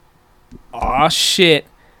Aw, shit.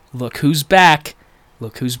 Look who's back.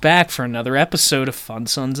 Look who's back for another episode of Fun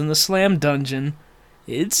Sons in the Slam Dungeon.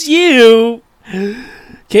 It's you!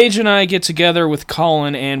 Cage and I get together with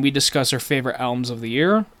Collin and we discuss our favorite albums of the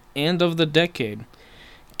year and of the decade.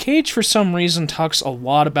 Cage, for some reason, talks a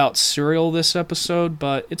lot about Serial this episode,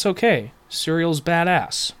 but it's okay. Serial's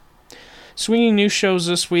badass. Swinging new shows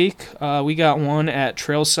this week. We got one at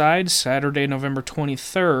Trailside, Saturday, November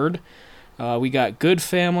 23rd. We got Good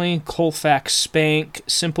Family, Colfax Spank,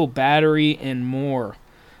 Simple Battery, and more.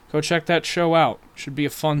 Go check that show out. Should be a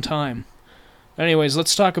fun time. Anyways,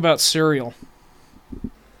 let's talk about Serial.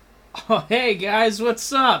 Oh, hey guys,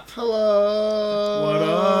 what's up? Hello.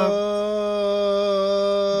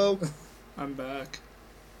 What up? I'm back.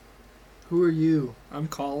 Who are you? I'm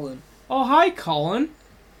Collin. Oh, hi, Collin.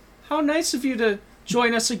 How nice of you to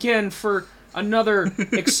join us again for another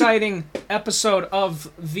exciting episode of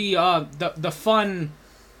the fun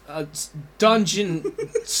dungeon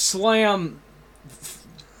slam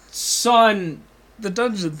sun. The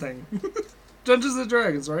dungeon thing. Dungeons and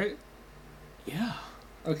Dragons, right? Yeah.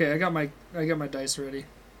 Okay, I got my dice ready.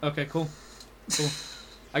 Okay, cool.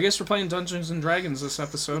 I guess we're playing Dungeons and Dragons this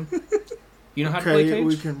episode. You know how to play, Cage?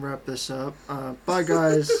 We can wrap this up. Bye,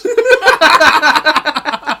 guys.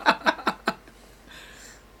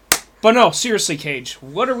 But no, seriously, Cage,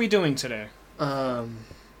 what are we doing today?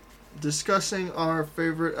 Discussing our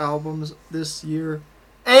favorite albums this year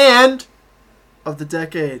and of the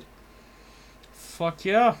decade. Fuck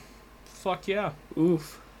yeah. Fuck yeah.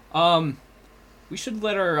 Oof. We should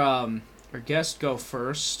let our guest go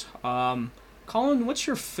first. Collin, what's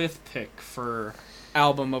your fifth pick for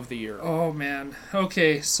album of the year? Oh, man.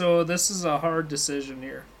 Okay, so this is a hard decision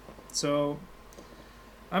here. So,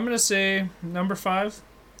 I'm going to say number 5.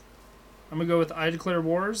 I'm going to go with I Declare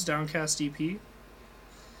War's Downcast EP.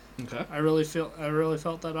 Okay. I really felt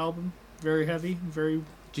that album. Very heavy, very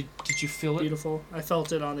Did you feel it? beautiful. I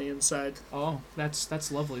felt it on the inside. Oh,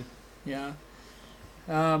 that's lovely. Yeah.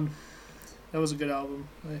 That was a good album.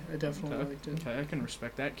 I definitely liked it. Okay, I can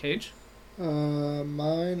respect that. Cage?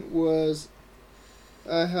 Mine was,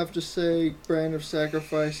 I have to say, Brand of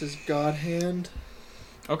Sacrifice's God Hand.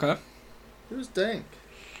 Okay. It was dank.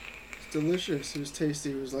 It's delicious. It was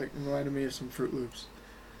tasty. It was reminded me of some Fruit Loops.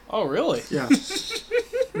 Oh, really? Yeah.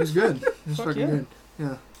 It was good. It was Fuck fucking yeah. good.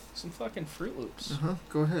 Yeah. Some fucking Fruit Loops.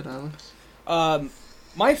 Go ahead, Alex.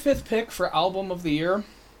 My fifth pick for album of the year,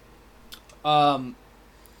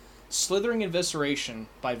 Slithering Evisceration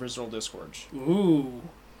by Visual Disgorge. Ooh,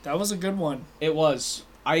 that was a good one. It was.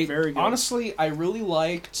 Very good. Honestly, I really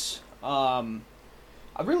liked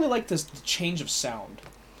this the change of sound.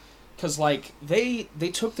 Because, they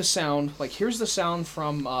took the sound, here's the sound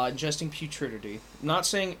from Ingesting Putridity. I'm not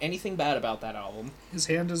saying anything bad about that album. His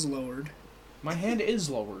hand is lowered. My hand is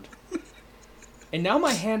lowered. And now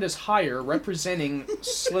my hand is higher, representing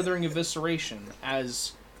Slithering Evisceration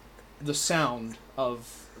as the sound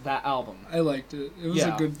of that album. I liked it. It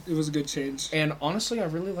was a good change. And honestly, I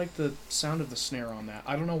really like the sound of the snare on that.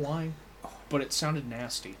 I don't know why, but it sounded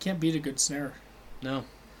nasty. Can't beat a good snare. No.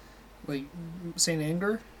 Like Saint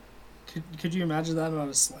Anger? Could you imagine that on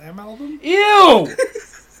a Slam album? Ew!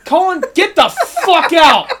 Collin, get the fuck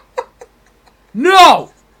out!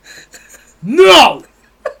 No! No!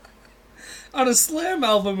 On a Slam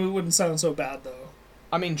album, it wouldn't sound so bad, though.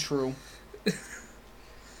 I mean, true.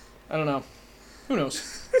 I don't know. Who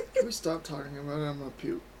knows? Can we stop talking about it? I'm gonna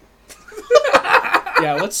puke.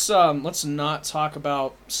 Yeah, let's not talk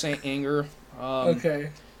about Saint Anger. Okay.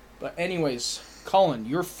 But anyways, Collin,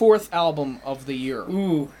 your fourth album of the year.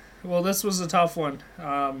 Ooh. Well, this was a tough one.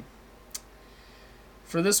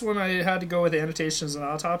 For this one, I had to go with Annotations and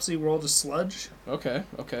Autopsy, World of Sludge. Okay.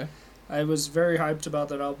 I was very hyped about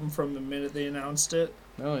that album from the minute they announced it.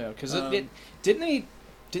 Oh yeah, because didn't they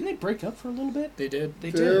break up for a little bit? They did.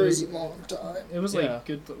 They Very did. long time. It was Yeah.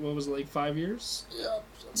 good. What was it, 5 years? Yeah.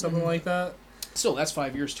 Something like that. Still, that's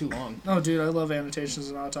 5 years too long. Oh, dude, I love Annotations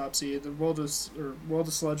and Autopsy. The World of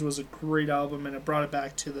Sludge was a great album, and it brought it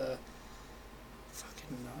back to the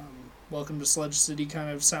fucking Welcome to Sludge City kind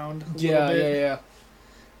of sound. A little bit. Yeah.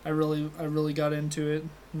 I really got into it,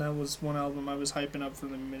 and that was one album I was hyping up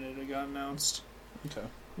from the minute it got announced. Okay.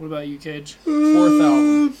 What about you, Cage? Fourth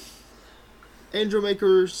album. Angel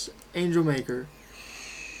Maker's Angel Maker.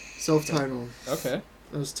 Self-titled. Okay.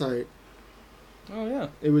 That was tight. Oh yeah.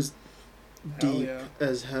 It was Hell deep yeah.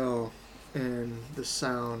 as hell, and the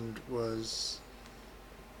sound was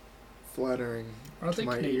flattering Aren't to they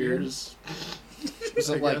my Canadian? ears.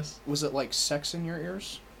 I guess. Was it like sex in your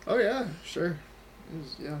ears? Oh yeah, sure. It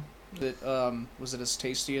was, yeah. Was it as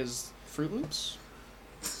tasty as Fruit Loops?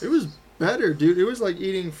 It was better, dude. It was like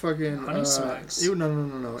eating fucking Honey Smacks.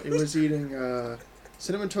 No. It was eating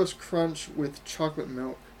Cinnamon Toast Crunch with chocolate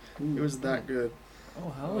milk. Ooh. It was that good. Oh,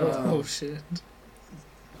 hell yeah. Oh shit.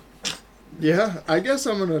 Yeah, I guess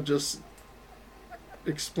I'm gonna just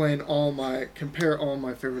compare all my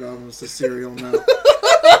favorite albums to Serial now.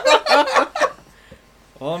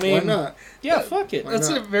 Well, I mean, Why not? yeah, fuck it. Why That's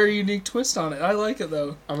not? a very unique twist on it. I like it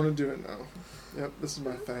though. I'm gonna do it now. Yep, this is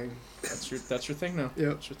my thing. That's your thing now. Yep.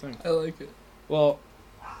 That's your thing. I like it. Well,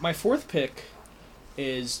 my fourth pick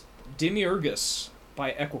is Demiurgus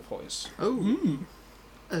by Equipoise. Oh. Mm.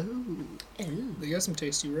 Oh. They got some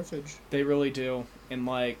tasty riffage. They really do. And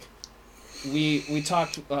like we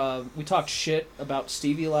talked shit about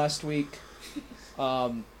Stevie last week.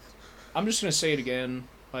 I'm just gonna say it again.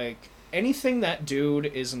 Like anything that dude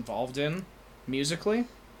is involved in musically,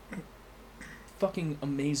 fucking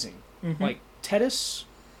amazing. Mm-hmm. Like Tethys,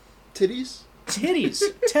 Titties?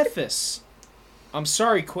 Tethys. I'm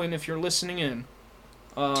sorry, Quinn, if you're listening in.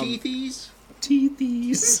 Teethies?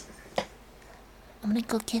 teethies. I'm gonna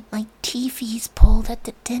go get my teethies pulled at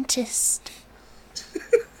the dentist.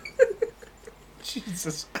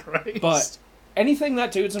 Jesus Christ. But anything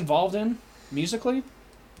that dude's involved in musically,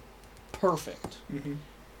 perfect. Mm-hmm.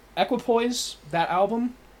 Equipoise, that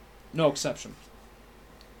album, no exception.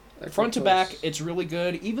 Front to back, it's really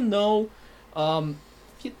good. Even though,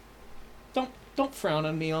 you don't frown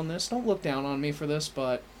on me on this. Don't look down on me for this,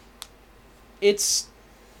 but it's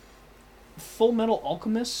Full Metal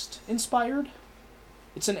Alchemist inspired.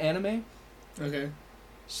 It's an anime, Okay.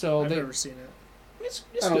 so I've they. never seen it. It's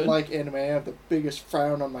I don't good. like anime. I have the biggest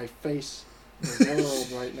frown on my face in the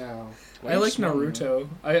world right now. Why I are you like smiling? Naruto.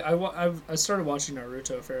 I started watching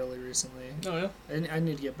Naruto fairly recently. Oh yeah. I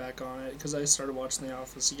need to get back on it because I started watching The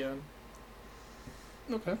Office again.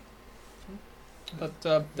 Okay.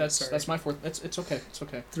 But that's Sorry. my fourth. It's okay. It's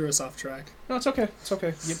okay. Threw us off track. No, it's okay. It's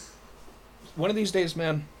okay. One of these days,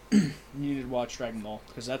 man, you need to watch Dragon Ball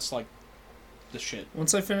because that's like the shit.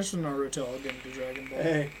 Once I finish with Naruto, I'll get into Dragon Ball.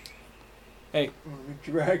 Hey. Hey. I'm gonna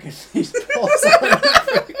be dragging these balls on your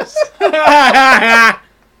face.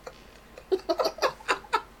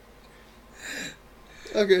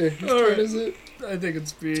 Okay, whose All turn right. is it? I think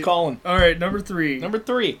it's B. It's Colin. All right, number 3. Number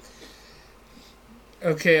 3.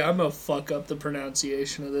 Okay, I'm gonna fuck up the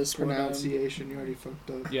pronunciation of this Pronunciation, you already fucked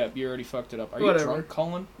up. Yeah, you already fucked it up. Are Whatever. you drunk,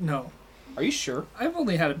 Colin? one. No, Are you sure? I've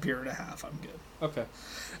only had a beer and a half. I'm good. Okay.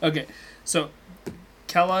 Okay, so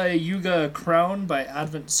Kali Yuga Crown by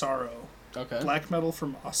Advent Sorrow. Okay. Black metal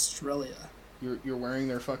from Australia. You're wearing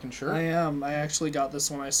their fucking shirt? I am. I actually got this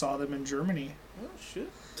when I saw them in Germany. Oh shit.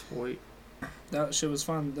 Toy. That shit was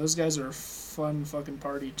fun. Those guys are fun fucking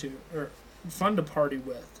party to, or fun to party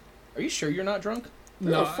with. Are you sure you're not drunk?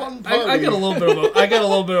 They're a fun I party. got a little bit of a. I got a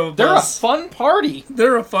little bit of a. They're a buzz. fun party.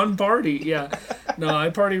 They're a fun party. Yeah. No, I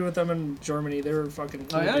partied with them in Germany. They were fucking.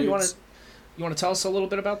 Cool Oh yeah, dudes. you want to tell us a little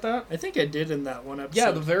bit about that? I think I did in that one episode. Yeah,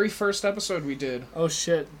 the very first episode we did. Oh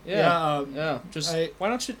shit. Yeah. Yeah. Yeah. Just why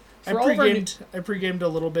don't you? I For all of our pre-gamed a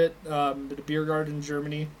little bit at a beer garden in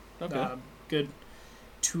Germany. Okay. Good.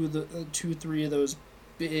 2-3 of those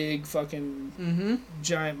big fucking Mm-hmm.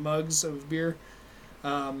 giant mugs of beer.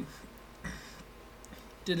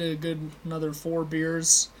 Did another 4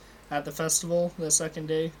 beers at the festival the second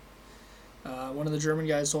day. One of the German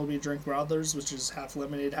guys told me to drink Radlers, which is half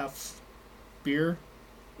lemonade, half beer,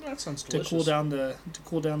 That sounds to delicious.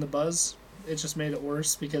 cool down the buzz. It just made it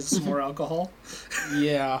worse because it's more alcohol.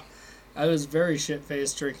 Yeah. I was very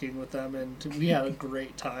shit-faced drinking with them, and we had a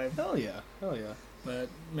great time. Hell yeah. Hell yeah. But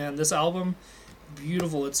man, this album,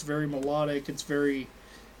 beautiful. It's very melodic. It's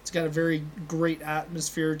got a very great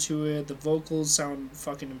atmosphere to it. The vocals sound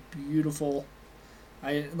fucking beautiful.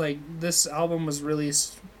 This album was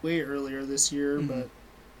released way earlier this year, Mhm. but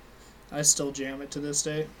I still jam it to this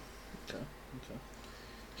day.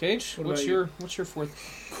 Cage, What what's about your fourth?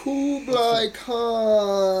 Kublai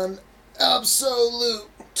Khan.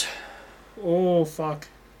 Absolute. Oh fuck,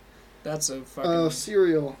 that's a fucking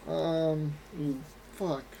Cereal. ooh,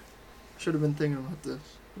 Fuck. Should have been thinking about this.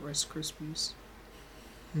 Rice Krispies.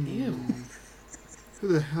 Ew. Who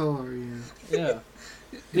the hell are you? Yeah.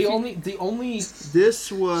 The only This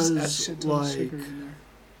Just add was shit ton of like sugar in there.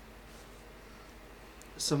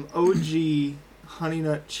 some OG Honey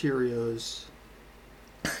Nut Cheerios.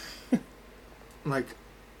 Like,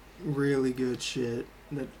 really good shit.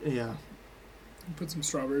 Yeah. Put some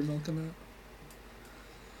strawberry milk in that.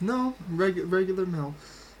 No, regular milk.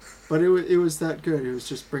 But it was that good. It was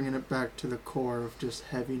just bringing it back to the core of just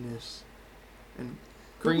heaviness and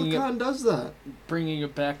Bringing Kukulkan does that. bringing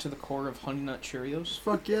it back to the core of Honey Nut Cheerios.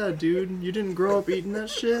 Fuck yeah, dude. You didn't grow up eating that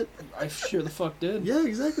shit? I sure the fuck did. Yeah,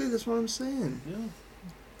 exactly. That's what I'm saying. Yeah.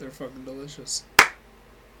 They're fucking delicious.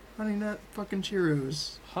 Honey Nut fucking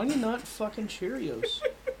Cheerios. Honey Nut fucking Cheerios.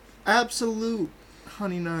 Absolute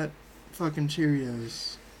Honey Nut fucking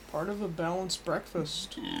Cheerios. Part of a balanced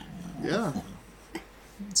breakfast. Yeah.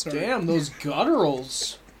 Sorry. Damn, those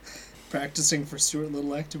gutturals. Practicing for Stuart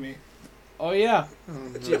Littlectomy. Oh yeah. Oh,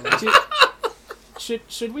 no.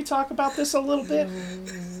 Should we talk about this a little bit?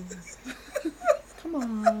 Come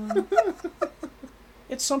on.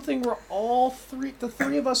 It's something we're the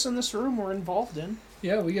three of us in this room were involved in.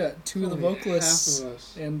 Yeah, we got two of the Only vocalists half of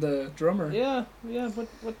us. and the drummer. Yeah. What?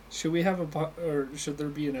 Should we have or should there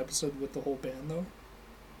be an episode with the whole band though?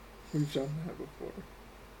 We've done that before.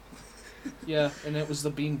 Yeah, and it was the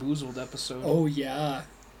Bean Boozled episode. Oh yeah.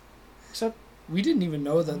 Except, We didn't even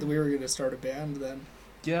know that we were going to start a band then.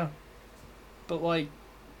 yeah. But like,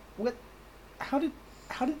 what? How did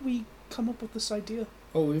we come up with this idea?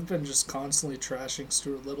 Oh, we've been just constantly trashing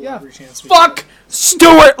Stuart Little Yeah. every chance we Fuck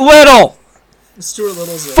Stuart Little! get. Stuart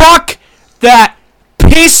Little's a Fuck that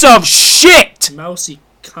piece of shit! mousy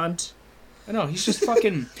cunt. I know, he's just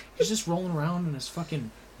fucking, he's just rolling around in his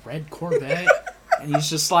fucking red Corvette, and he's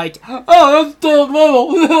just like, oh, that's Stuart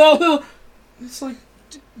Little! It's like,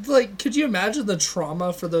 Like, could you imagine the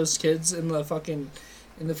trauma for those kids in the fucking,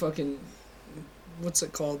 what's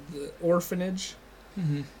it called, the orphanage?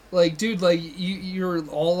 mm-hmm. Like, dude, like you're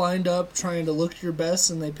all lined up trying to look your best,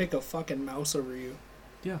 and they pick a fucking mouse over you.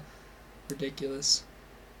 Yeah. Ridiculous.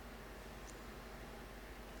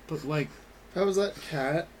 But like, If I was that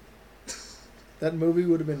cat, that movie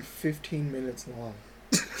would have been 15 minutes long.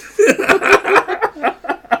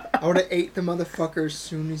 I would have ate the motherfucker as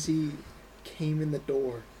soon as he came in the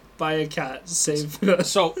door. Buy a cat, save.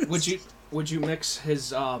 so would you mix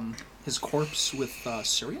his corpse with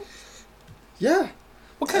cereal? Yeah.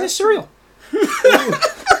 What kind of cereal? Ooh.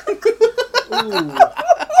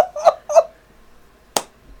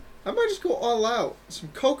 I might just go all out. Some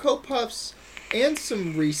Cocoa Puffs and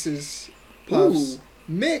some Reese's Puffs Ooh.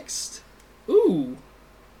 mixed. Ooh.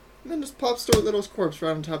 And then just pop Stuart Little's corpse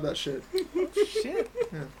right on top of that shit. Shit.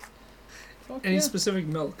 Yeah. Fuck Any yeah. specific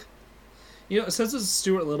milk? You know, since it's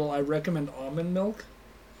Stuart Little, I recommend almond milk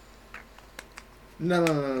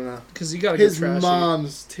No. because you gotta His get trashy.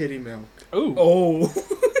 mom's titty milk. Ooh. Oh,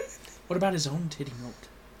 What about his own titty milk?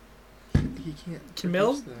 He can't. can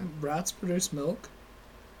produce rats produce milk?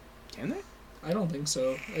 Can they? I don't think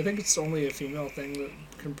so. I think it's only a female thing that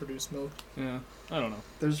can produce milk. Yeah. I don't know.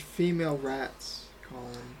 There's female rats, Colin.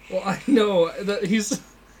 Well, I know that he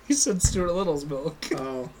said Stuart Little's milk.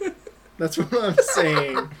 Oh. That's what I'm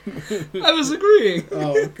saying. I was agreeing.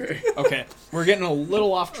 Oh, okay. Okay, we're getting a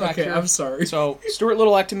little off track Okay, here. I'm sorry. So, Stuart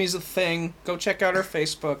Littlectomy is a thing. Go check out our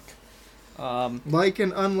Facebook. Like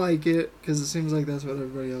and unlike it, because it seems like that's what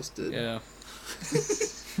everybody else did. Yeah.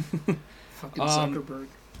 Fucking Zuckerberg.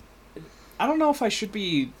 I don't know if I should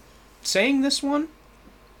be saying this one,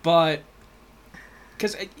 but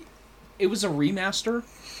because it was a remaster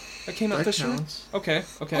that came out That this year. counts. Okay.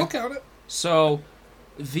 I'll count it. So,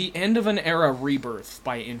 The End of an Era Rebirth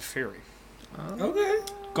by Inferi. Okay.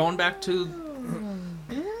 Going back to,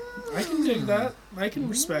 I can dig that. I can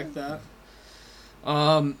respect that.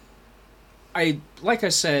 like I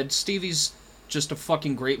said, Stevie's just a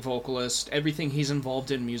fucking great vocalist. Everything he's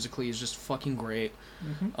involved in musically is just fucking great.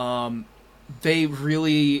 Mm-hmm. They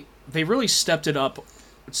really stepped it up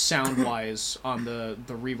sound wise on the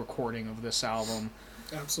re-recording of this album.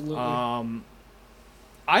 Absolutely.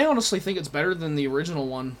 I honestly think it's better than the original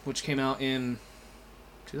one, which came out in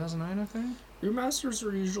 2009, I think. Remasters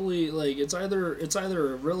are usually like it's either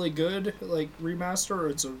a really good like remaster or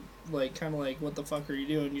it's a like kind of like what the fuck are you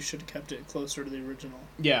doing? You should have kept it closer to the original.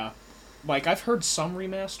 Yeah, like I've heard some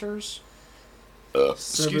remasters. Sever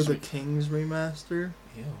Excuse the me. King's remaster?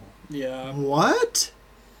 Ew. Yeah. What?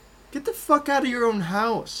 Get the fuck out of your own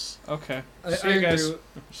house. Okay. I See you guys.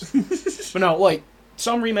 agree. But no, like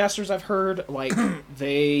some remasters I've heard, like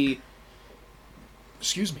they.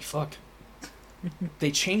 Excuse me, fuck. They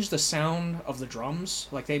change the sound of the drums.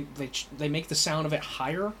 Like they make the sound of it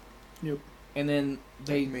higher. Yep. And then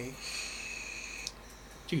they. Me.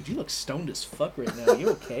 Dude, you look stoned as fuck right now. You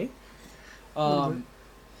okay?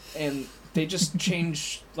 And they just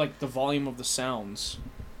change like the volume of the sounds.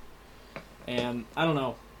 And I don't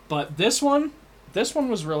know, but this one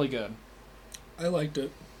was really good. I liked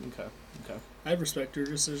it. Okay. I respect your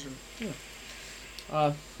decision.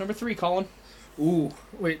 Number 3, Colin. Ooh,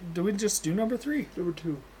 wait, did we just do number 3? Number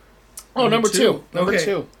 2. Oh, number two. Number Okay.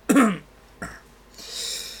 2.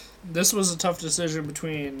 This was a tough decision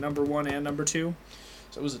between number 1 and number 2.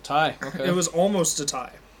 So it was a tie. Okay. It was almost a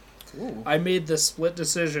tie. Ooh. I made the split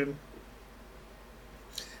decision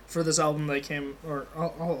for this album that came, or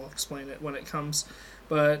I'll explain it when it comes.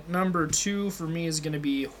 But number 2 for me is going to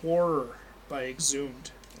be Horror by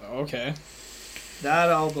Exhumed. Okay. That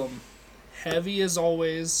album, heavy as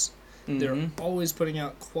always. Mm-hmm. They're always putting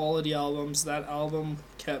out quality albums. That album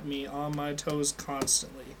kept me on my toes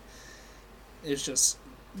constantly. It's just,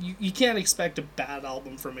 you can't expect a bad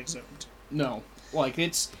album from Exhumed. No. Like,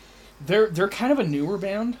 they're kind of a newer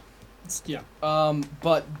band. Yeah.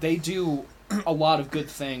 But they do a lot of good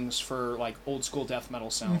things for, like, old school death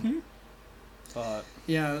metal sound. Mm-hmm.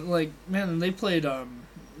 Yeah, like, man, they played,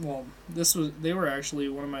 well, they were actually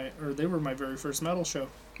they were my very first metal show.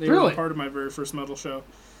 They Really? were part of my very first metal show.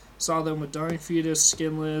 Saw them with Dying Fetus,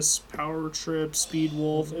 Skinless, Power Trip, Speed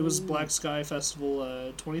Wolf. It was Black Sky Festival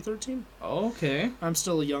 2013. Okay. I'm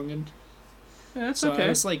still a youngin'. Yeah, that's So okay. I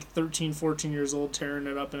was like 13, 14 years old tearing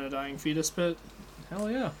it up in a Dying Fetus pit. Hell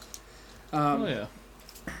yeah. Um, Hell yeah.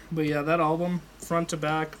 But yeah, that album, front to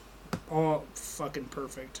back, all fucking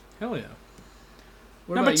perfect. Hell yeah.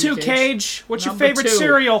 What Number about 2, you, Cage. What's Number your favorite 2.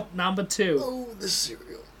 cereal? Number 2. Oh, the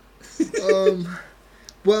cereal.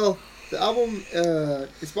 Well, the album,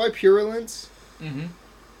 it's by Purulence. Mm-hmm.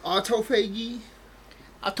 Autophagy.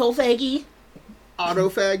 Autophagy.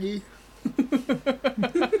 Autophagy.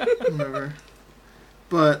 Whatever.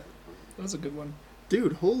 But, That was a good one.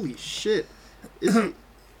 dude, holy shit. Is it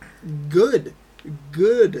good?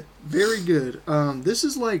 Good. Very good. This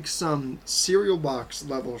is like some cereal box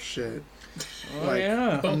level shit. Oh, Like,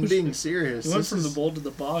 yeah. I'm being serious. You went This from the is- bowl to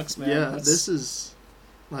the box, man. Yeah, That's- this is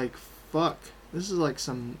like fuck. This is like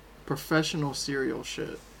some professional cereal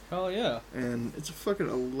shit. Hell yeah. And it's a fucking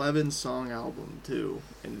 11 song album too,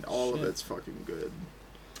 and all of Shit. it's fucking good.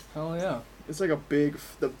 Hell yeah. It's like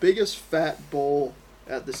the biggest fat bowl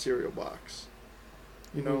at the cereal box.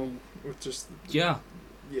 You know, with just Yeah.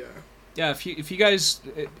 yeah. Yeah, if you guys,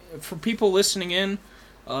 for people listening in,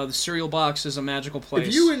 the cereal box is a magical place.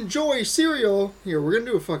 If you enjoy cereal, here we're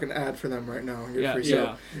gonna do a fucking ad for them right now. Here Yeah, for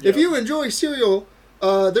yeah. If you enjoy cereal,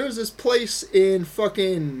 there's this place in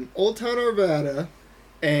fucking Old Town Arvada,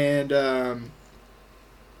 and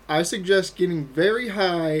I suggest getting very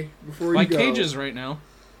high before like you go. Cages right now.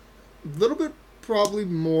 A little bit, probably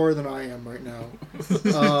more than I am right now.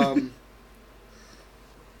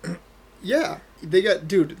 Yeah, they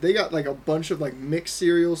got like a bunch of like mixed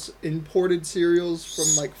cereals, imported cereals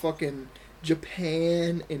from like fucking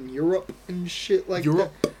Japan and Europe and shit like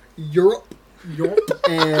Europe? that. Europe,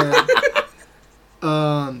 and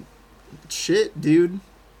shit, dude.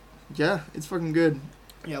 Yeah, it's fucking good.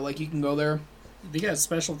 Yeah, like you can go there. They got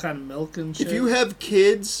special kind of milk and shit. If you have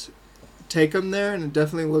kids, take them there, and it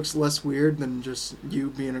definitely looks less weird than just you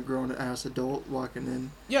being a grown-ass adult walking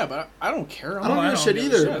in. Yeah, but I don't care. I don't I give a don't shit give a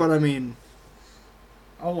either, shit. but I mean,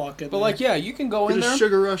 I'll walk in But there. like, yeah, you can go get in a there.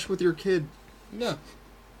 sugar rush with your kid. Yeah,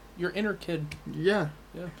 your inner kid. Yeah.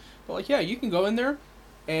 But like, yeah, you can go in there,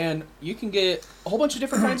 and you can get a whole bunch of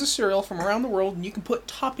different kinds of cereal from around the world, and you can put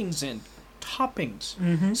toppings in. Toppings.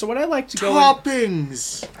 Mm-hmm. So what I like to go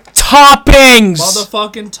Toppings! toppings.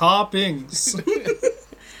 Motherfucking toppings.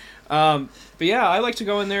 But yeah, I like to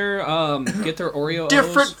go in there, get their Oreo.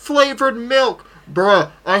 Different flavored milk!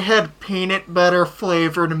 Bruh, I had peanut butter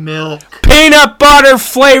flavored milk. peanut butter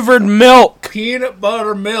flavored milk. Peanut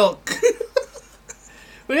butter milk.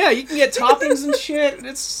 But yeah, you can get toppings and shit.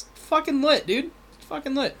 It's fucking lit, dude. It's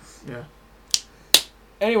fucking lit. Yeah.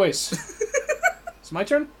 Anyways, it's my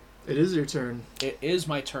turn. It is your turn. It is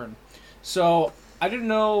my turn. So I didn't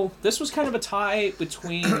know. This was kind of a tie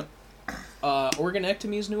between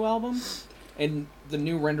Organectomy's new album and the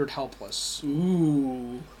new Rendered Helpless.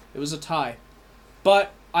 Ooh. It was a tie.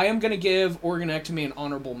 But I am going to give Organectomy an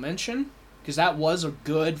honorable mention, because that was a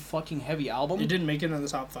good fucking heavy album. It didn't make it in the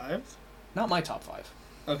top 5? Not my top 5.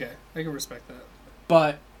 Okay, I can respect that.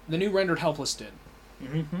 But the new Rendered Helpless did.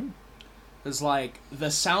 Mm-hmm. It's like,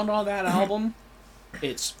 the sound on that album,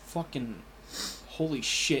 it's fucking... Holy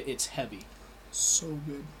shit, it's heavy. So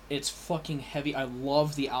good. It's fucking heavy. I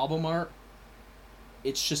love the album art.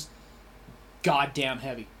 It's just goddamn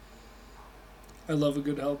heavy. I love a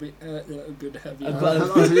good heavy.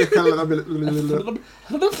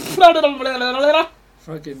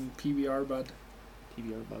 Fucking PBR, bud.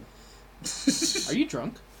 PBR bud. Are you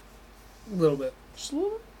drunk? A little bit. Just a little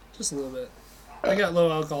bit? Just a little bit. I got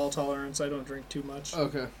low alcohol tolerance. I don't drink too much.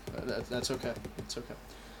 Okay. That's okay. It's okay.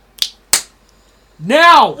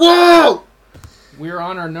 Now! Whoa! We're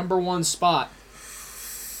on our number 1 spot.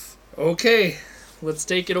 Okay, let's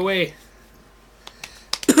take it away.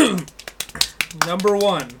 Number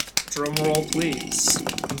 1. Drum roll, please.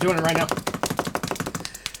 I'm doing it right now.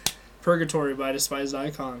 Purgatory by Despised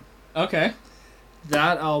Icon. Okay.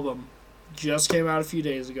 That album just came out a few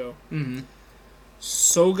days ago. Mm-hmm.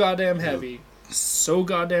 So goddamn heavy. So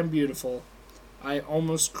goddamn beautiful. I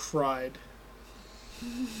almost cried.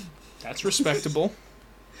 That's respectable.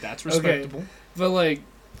 That's respectable. Okay. But, like,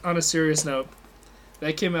 on a serious note,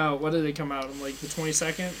 that came out, what did it come out on, like, the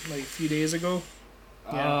 22nd? Like, a few days ago?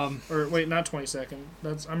 Yeah. Or, wait, not 22nd.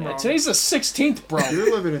 I'm wrong. Today's the 16th, bro.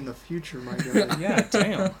 You're living in the future, my guy. Yeah,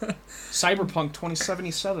 damn. Cyberpunk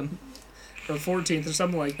 2077. Or 14th or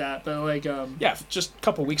something like that. But, like, Yeah, just a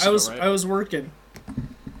couple weeks ago, right? I was working.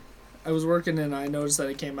 And I noticed that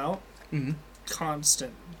it came out. Mm-hmm.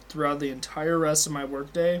 Constant. Throughout the entire rest of my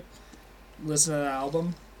workday. Listen to that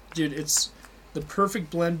album. Dude, it's the perfect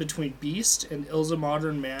blend between Beast and Ilza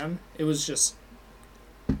Modern Man. It was just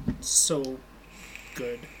so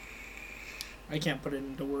good. I can't put it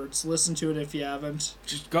into words. Listen to it if you haven't.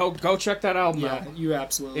 Just go check that album Yeah, out. you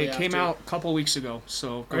absolutely It have came to. out a couple weeks ago,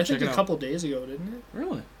 so go I check think it a out. couple days ago, didn't it?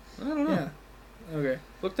 Really? I don't know. Yeah. Okay.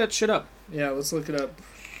 Look that shit up. Yeah, let's look it up.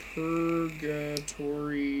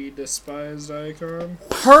 Purgatory Despised Icon.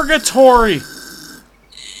 Purgatory!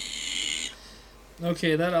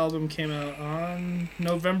 Okay, that album came out on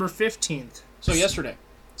November 15th. So yesterday.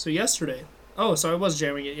 So yesterday. Oh, so I was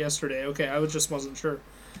jamming it yesterday. Okay, I wasn't sure.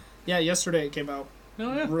 Yeah, yesterday it came out.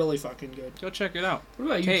 Oh, yeah. Really fucking good. Go check it out. What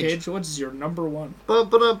about you, Cage. Cage? What's your number one?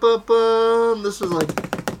 This is like...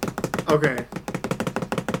 Okay.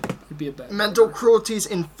 It'd be a bad Mental number. Cruelty's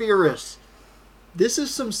Inferius. This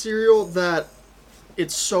is some cereal that...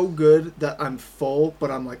 It's so good that I'm full,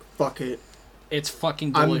 but I'm like, fuck it. It's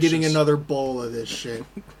fucking delicious. I'm getting another bowl of this shit.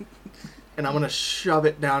 And I'm gonna shove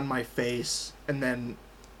it down my face, and then...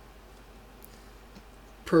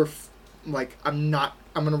 I'm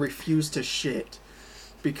gonna refuse to shit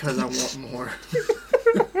because I want more.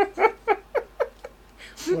 I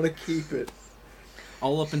want to keep it.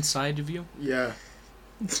 All up inside of you? Yeah.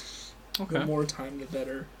 Okay. The more time, the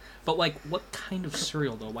better. But, like, what kind of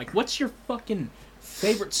cereal, though? Like, what's your fucking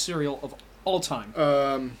favorite cereal of all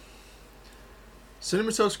time?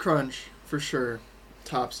 Cinnamon Toast Crunch, for sure,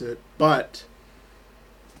 tops it. But,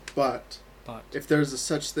 if there's a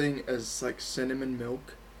such thing as, like, cinnamon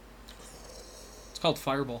milk... It's called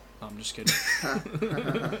Fireball. No, I'm just kidding.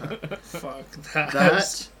 Fuck that.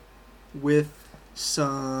 That, with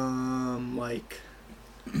some, like,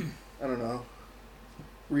 I don't know,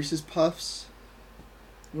 Reese's Puffs.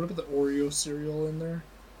 What about the Oreo cereal in there?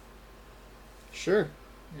 Sure.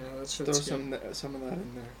 Yeah, that's Throw good. some of that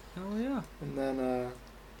in there. Hell yeah. And then,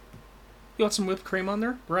 You want some whipped cream on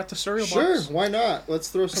there? We're at the cereal sure, box. why not? Let's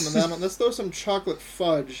throw some of that on. Let's throw some chocolate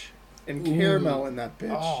fudge and caramel in that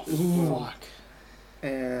bitch. Oh, as well. fuck.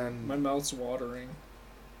 And My mouth's watering.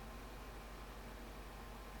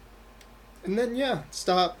 then, yeah,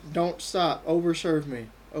 don't stop. Overserve me.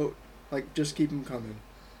 Oh, like, just keep them coming.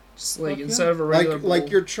 Just like, Fuck instead yeah. of a regular bowl, Like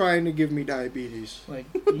you're trying to give me diabetes. like,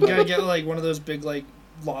 you gotta get, like, one of those big, like,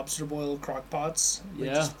 lobster boil crock pots. Like,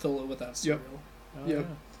 Yeah. just fill it with that cereal. Oh, Yep.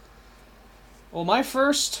 yeah. Well, my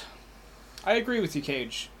first... I agree with you,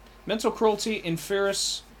 Cage. Mental Cruelty in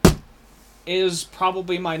Ferris is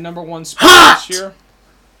probably my number one spot this year.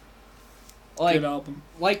 Good album.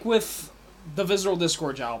 Like with the Visceral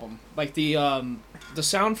Disgorge album. Like the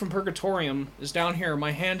sound from Purgatorium is down here.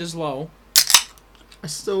 My hand is low. I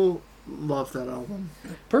still love that album.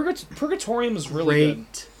 Purgatorium is really good.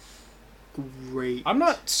 Great. I'm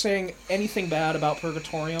not saying anything bad about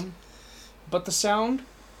Purgatorium, but the sound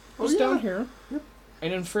was yeah. down here. Yep.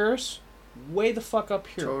 And in Ferris, way the fuck up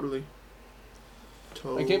here. Totally.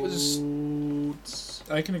 Like, it was...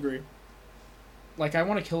 I can agree. Like, I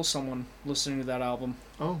want to kill someone listening to that album.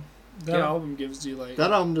 Oh. That Yeah. album gives you, like...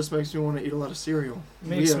 That album just makes me want to eat a lot of cereal.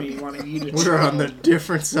 makes me want to eat a We're on the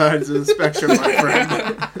different sides of the spectrum, my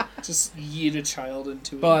friend. Just yeet a child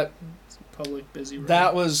into But a public busy room.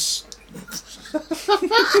 that was...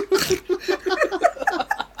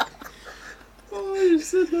 Oh, you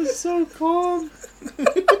said that so calm.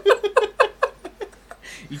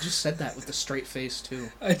 You just said that with a straight face, too.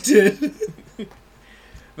 I did.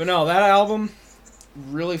 But no, that album,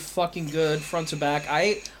 really fucking good, front to back.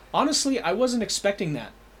 Honestly, I wasn't expecting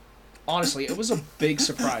that. Honestly, it was a big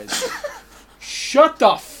surprise. Shut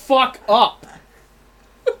the fuck up!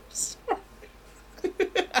 I'm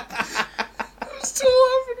still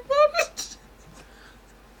laughing about it.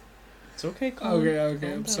 It's okay, Colin. Okay, Calm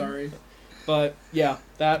I'm down. sorry. But, yeah,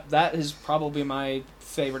 that is probably my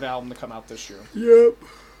favorite album to come out this year. Yep.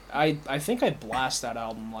 I think I blast that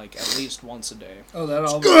album, like, at least once a day. Oh, that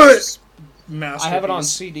album good. is masterpiece. I have it on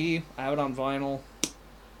CD. I have it on vinyl.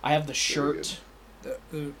 I have the shirt.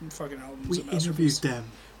 The fucking album's We a masterpiece. interviewed them.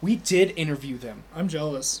 We did interview them. I'm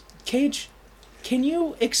jealous. Cage, can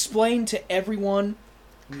you explain to everyone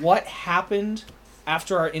what happened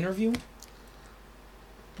after our interview?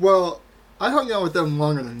 Well, I hung out with them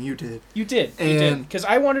longer than you did. You did. And- Because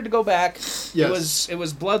I wanted to go back. Yes. It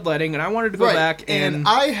was bloodletting, and I wanted to go Right, back and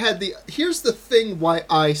I had the. Here's the thing: why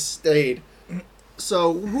I stayed.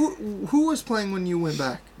 So who was playing when you went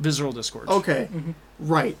back? Visceral Discord. Okay,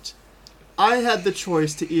 right. I had the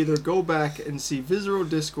choice to either go back and see Visceral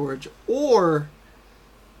Disgorge or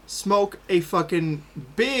smoke a fucking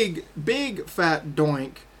big fat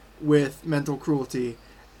doink with Mental Cruelty.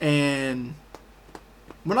 And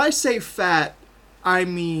when I say fat, I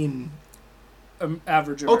mean...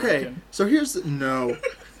 Average American. Okay, so here's the...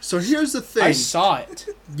 So here's the thing. I saw it.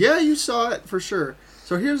 Yeah, you saw it for sure.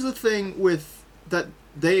 So here's the thing with... That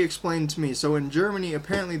they explained to me. So in Germany,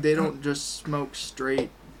 apparently they don't just smoke straight...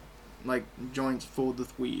 like joints filled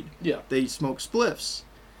with weed. Yeah. They smoke spliffs.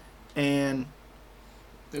 And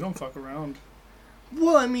They don't fuck around.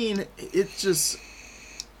 well, I mean, it's just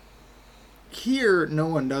here no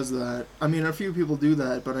one does that. I mean, a few people do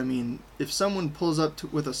that, but I mean, if someone pulls up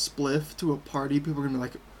with a spliff to a party, people are going to be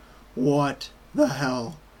like, "What the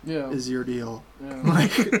hell Yeah. is your deal?" Yeah.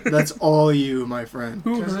 Like that's all you, my friend.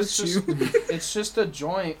 Who 'Cause hurts it's you? It's just a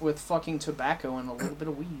joint with fucking tobacco and a little bit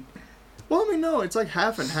of weed. Well, I mean, no, it's like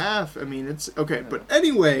half and half. I mean, it's okay. But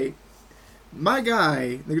anyway, my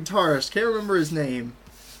guy, the guitarist, can't remember his name.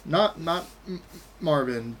 Not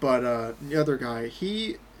Marvin, but the other guy.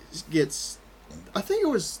 He gets, I think it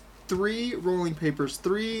was 3 rolling papers,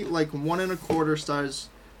 3 like 1 1/4 size,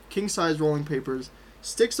 king size rolling papers.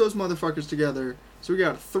 Sticks those motherfuckers together. So we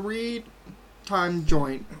got a 3-time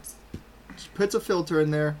joint. Puts a filter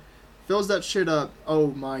in there, fills that shit up. Oh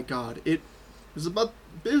my god, it was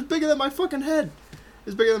bigger than my fucking head. It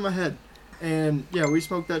was bigger than my head. And yeah, we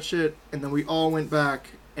smoked that shit, and then we all went back,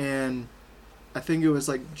 and I think it was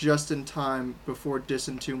like just in time before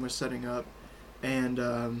Disentomb was setting up. And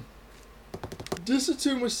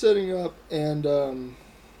Disentomb was setting up, and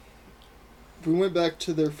we went back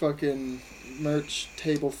to their fucking merch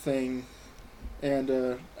table thing,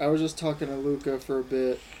 and I was just talking to Luca for a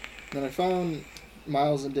bit. Then I found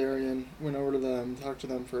Miles and Darian, went over to them, talked to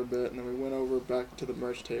them for a bit, and then we went over back to the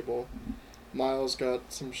merch table. Miles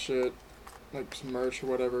got some shit, like some merch or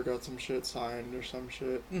whatever, got some shit signed or some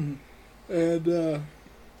shit. Mm-hmm. And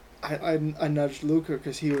I nudged Luca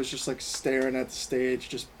because he was just like staring at the stage,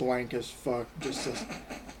 just blank as fuck, just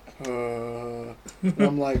and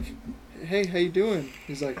I'm like, "Hey, how you doing?"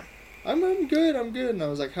 He's like, I'm good, and I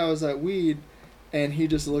was like, "How is that weed?" And he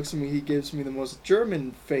just looks at me, he gives me the most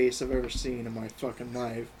German face I've ever seen in my fucking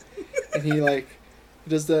life. And he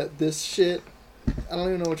does this shit, I don't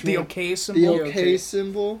even know what you The want. okay symbol. The okay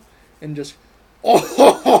symbol, and just,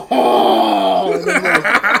 oh,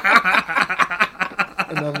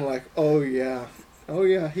 and I'm like, oh yeah,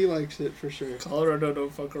 he likes it for sure. Colorado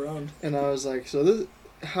don't fuck around. And I was like, so this,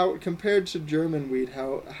 how compared to German weed,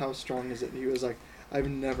 how strong is it? And he was like, I've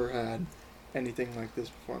never had anything like this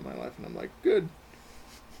before in my life. And I'm like, good.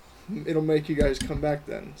 It'll make you guys come back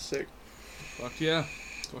then. Sick. Fuck yeah.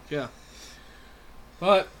 Fuck yeah.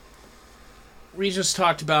 But we just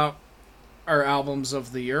talked about our albums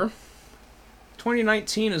of the year.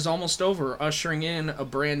 2019 is almost over, ushering in a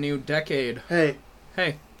brand new decade. Hey,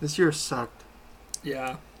 Hey. this year sucked.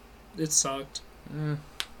 Yeah, it sucked.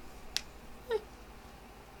 It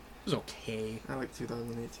was okay. I like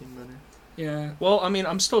 2018 better. Yeah, Well, I mean,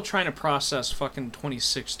 I'm still trying to process fucking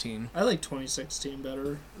 2016. I like 2016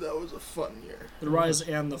 better. That was a fun year. The rise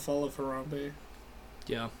and the fall of Harambe.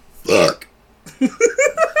 Yeah. Fuck.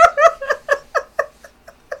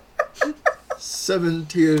 7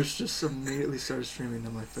 tears just immediately started streaming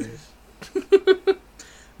down my face.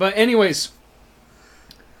 But anyways,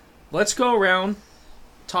 let's go around,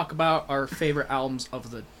 talk about our favorite albums of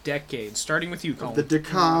the decade, starting with you, Colin. The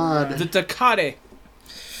Decade. The Decade.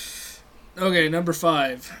 Okay, number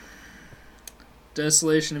 5.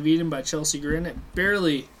 Desolation of Eden by Chelsea Grin. It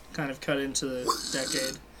barely kind of cut into the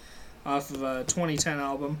decade off of a 2010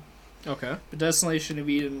 album. Okay. But Desolation of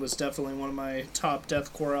Eden was definitely one of my top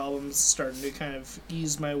deathcore albums, starting to kind of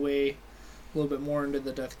ease my way a little bit more into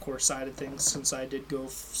the deathcore side of things, since I did go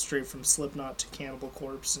straight from Slipknot to Cannibal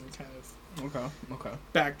Corpse and kind of Okay.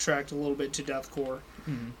 backtracked a little bit to deathcore.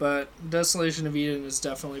 Mm-hmm. But Desolation of Eden has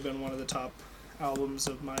definitely been one of the top albums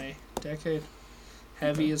of my decade.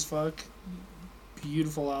 Heavy as fuck.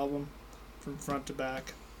 Beautiful album from front to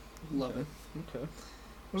back. Love it. Okay.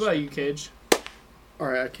 What about you, Cage?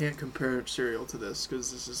 Alright, I can't compare Serial to this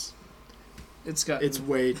because this is It's got. It's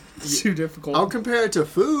way too difficult. I'll compare it to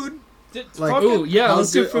food. Like, Fuck Ooh, it. yeah, How's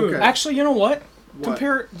let's do it- food. okay. Actually, you know what? What?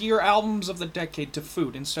 Compare your albums of the decade to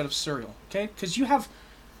food instead of cereal, okay? Because you're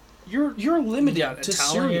You limited got to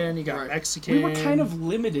Italian, cereal. you got Right. Mexican. We were kind of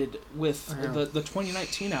limited with Yeah. the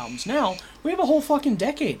 2019 albums. Now we have a whole fucking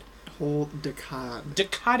decade. Whole decade.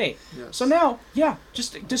 Decade. Yes. So now, yeah,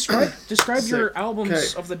 just describe your Sick. albums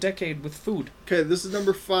Okay. of the decade with food. Okay, this is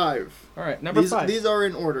number 5. All right, number 5. These are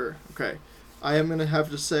in order. Okay, I am gonna have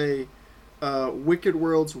to say, Wicked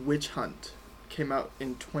World's Witch Hunt came out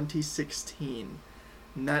in 2016,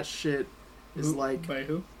 and that shit is Who- like by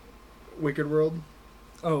who? Wicked World.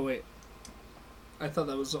 Oh wait, I thought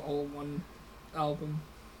that was all one album.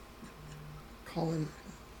 Collin,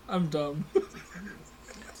 I'm dumb.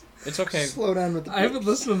 It's okay. slow down with the. I haven't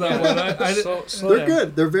listened to that one. Slow They're down.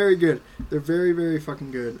 good. They're very good. They're very, very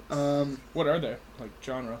fucking good. What are they? Like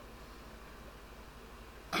genre?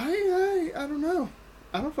 I don't know.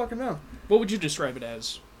 I don't fucking know. What would you describe it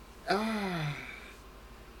as? I'm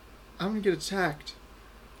gonna get attacked.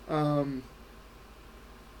 Mom,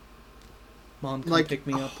 come Like pick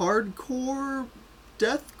me up. hardcore,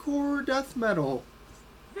 deathcore, death metal.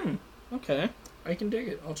 Okay. I can dig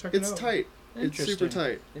it. I'll check it It's out. tight. It's super Interesting.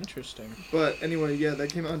 tight. Interesting. But anyway, yeah, that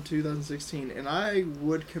came out in 2016, and I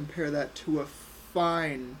would compare that to a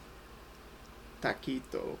fine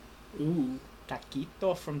taquito. Ooh.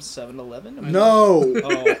 Taquito from 7-Eleven? No,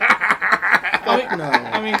 Oh. fuck no.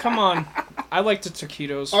 I mean, come on. I like the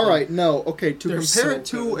taquitos. All right, no. Okay, to They're compare so it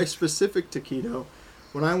to good. a specific taquito,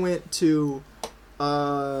 when I went to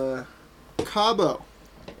Cabo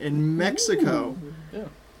in Mexico, Yeah.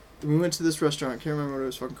 we went to this restaurant. Can't remember what it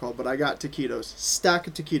was fucking called, but I got taquitos, stack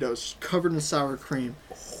of taquitos, covered in sour cream.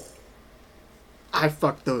 I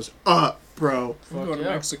fucked those up, bro. I'm Fuck going to yeah.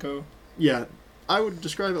 Mexico. Yeah, I would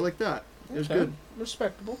describe it like that. It was Okay. good.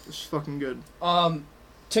 Respectable. It's fucking good.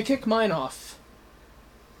 To kick mine off,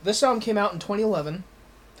 this album came out in 2011.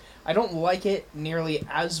 I don't like it nearly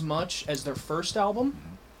as much as their first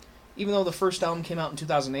album, even though the first album came out in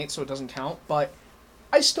 2008, so it doesn't count, but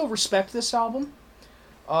I still respect this album.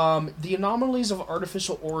 The Anomalies of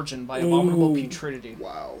Artificial Origin by Abominable Ooh. Putridity.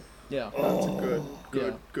 Wow, Yeah. that's a good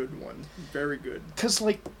Yeah. good one. Very good. Because,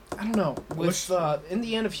 like, I don't know, with In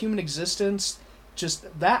the End of Human Existence, just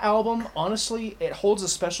that album, honestly, it holds a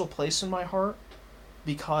special place in my heart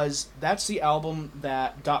because that's the album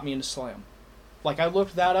that got me into Slam. Like, I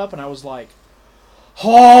looked that up and I was like,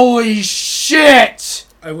 holy shit!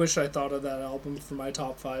 I wish I thought of that album for my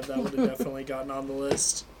top 5. That would have definitely gotten on the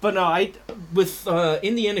list. But no, with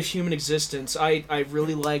In the End of Human Existence, I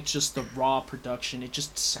really liked just the raw production. It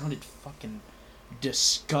just sounded fucking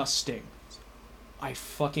disgusting. I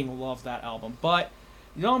fucking love that album. But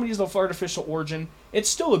Anomalies of Artificial Origin, it's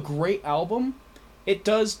still a great album. It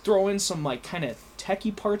does throw in some like kind of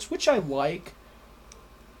techie parts, which I like.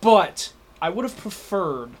 But I would have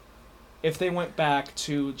preferred if they went back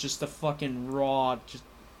to just the fucking raw, just,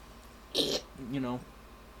 you know.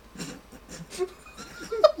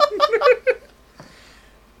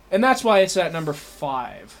 And that's why it's at number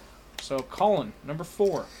 5. So, Collin, number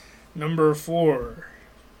 4. Number 4.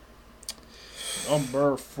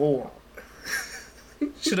 Number 4.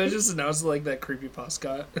 Should I just announce it like that creepy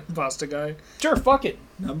pasta guy? Sure, fuck it.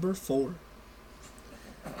 Number 4.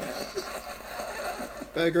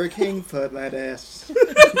 Burger King, foot that ass.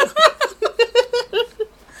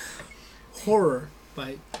 Horror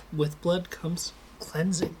by With Blood Comes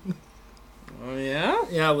Cleansing. Oh, yeah?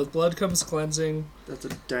 Yeah, With Blood Comes Cleansing. That's a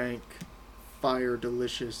dank, fire,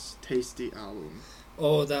 delicious, tasty album.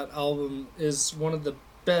 Oh, that album is one of the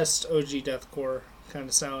best OG deathcore kind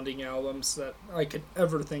of sounding albums that I could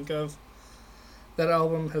ever think of. That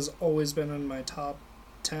album has always been in my top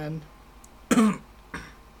 10.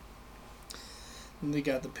 And they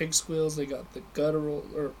got the pig squeals, they got the guttural,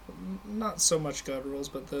 or not so much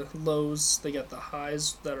gutturals, but the lows. They got the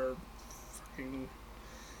highs that are fucking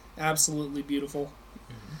absolutely beautiful.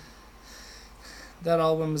 That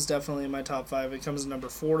album is definitely in my top 5. It comes in number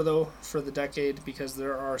 4, though, for the decade, because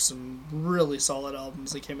there are some really solid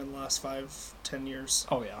albums that came in the last 5-10 years.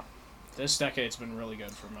 Oh, yeah. This decade's been really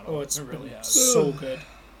good for metal. Oh, it's it really been has. so good.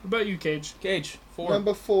 What about you, Cage? Gage, 4.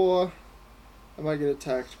 Number 4, I might get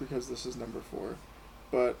attacked because this is number 4,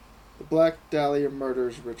 but the Black Dahlia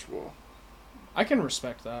Murders Ritual. I can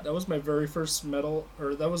respect that. That was my very first metal,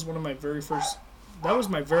 or that was my very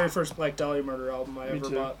first Black Dahlia Murder album I Me ever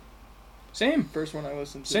too. bought. Same. First one I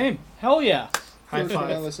listened to. Same. Hell yeah. High First one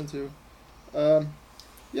I five. listened to.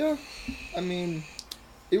 Yeah, I mean,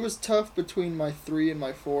 it was tough between my 3 and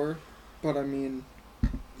my 4, but I mean,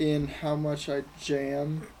 in how much I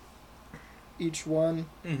jam each one,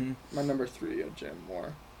 Mm-hmm. my number 3 I'd jam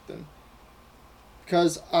more than...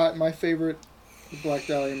 Because my favorite Black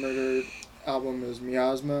Dahlia Murder album is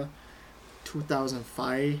Miasma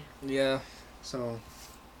 2005. Yeah. So,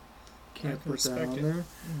 I can't can put that respect on it. there.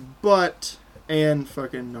 But, and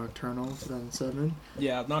fucking Nocturnal 2007.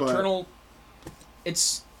 Yeah, Nocturnal,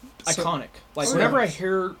 it's So- iconic. Like, Oh, whenever yeah. I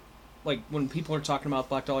hear, like, when people are talking about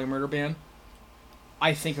Black Dahlia Murder Band,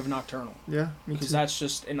 I think of Nocturnal. Yeah, me Because too. that's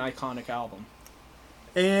just an iconic album.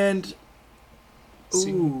 And,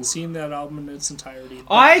 ooh. Seeing that album in its entirety.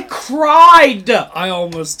 I cried! I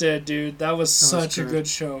almost did, dude. That was such a good. good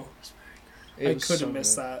show. It I was couldn't so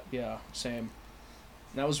miss good. that. Yeah, same.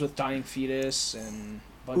 That was with Dying Fetus and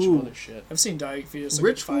a bunch Ooh. of other shit. I've seen Dying Fetus like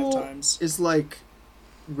Ritual 5 times. is like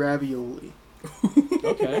ravioli.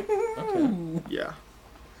 Okay. Okay. Yeah.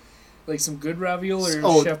 Like some good ravioli or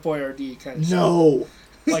Oh. Chef Boyardee kind of shit. No.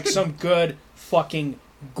 Like some good fucking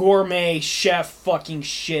gourmet chef fucking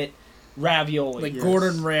shit ravioli. Like Yes.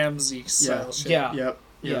 Gordon Ramsay style shit. Yeah. Yep.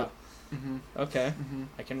 Yeah. Yep. Mm-hmm. Okay. Mm-hmm.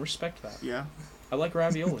 I can respect that. Yeah. I like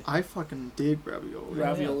ravioli. I fucking dig ravioli.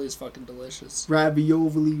 Ravioli is fucking delicious.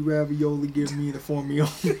 Ravioli, give me the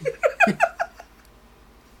formula.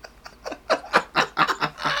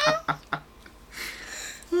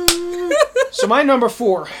 So my number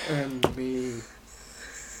 4. And me.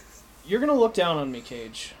 You're gonna look down on me,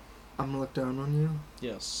 Cage. I'm gonna look down on you.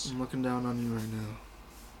 Yes. I'm looking down on you right now.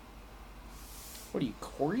 What are you,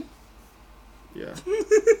 Corey? Yeah.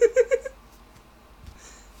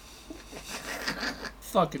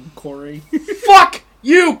 Fucking Corey. Fuck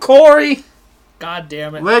you, Corey! God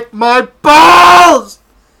damn it. Lick my balls!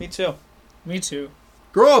 Me too. Me too.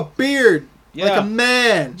 Grow a beard. Yeah. Like a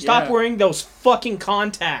man. Stop Yeah. wearing those fucking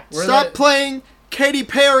contacts. We're Stop that- playing Katy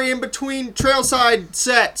Perry in between trailside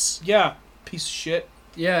sets. Yeah. Piece of shit.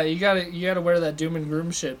 Yeah, you gotta wear that doom and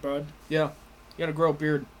gloom shit, bud. Yeah. You gotta grow a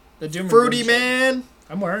beard. The doom and Fruity gloom shit. man.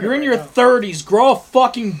 I'm wearing You're it in right your now. 30s. Grow a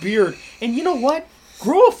fucking beard. And you know what?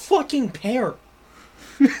 Grow a fucking pear.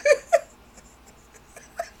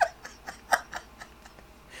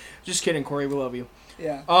 Just kidding, Corey. We love you.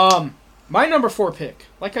 Yeah. My number 4 pick.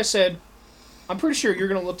 Like I said, I'm pretty sure you're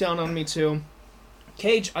gonna look down on me too.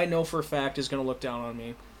 Cage, I know for a fact, is gonna look down on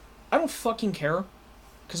me. I don't fucking care,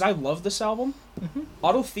 because I love this album.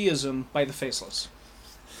 Autotheism by The Faceless.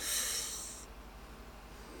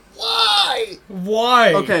 Why?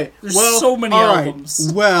 Why? Okay. There's well, so many all right.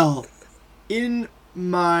 albums. Well, in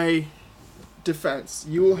my defense,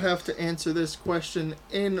 you will have to answer this question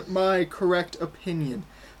in my correct opinion.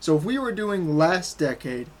 So if we were doing last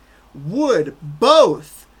decade, would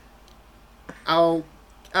both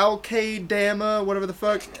Al-Qaedama, whatever the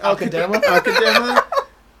fuck, Al-Qaedama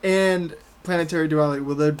and Planetary Duality,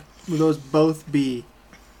 will those both be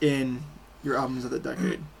in your albums of the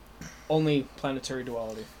decade? Only Planetary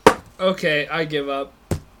Duality. Okay, I give up.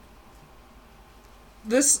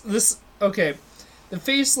 Okay. The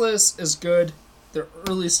Faceless is good. Their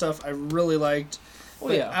early stuff I really liked. Oh,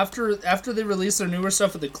 But yeah. after they released their newer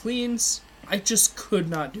stuff with the cleans, I just could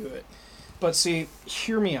not do it. But see,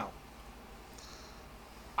 hear me out.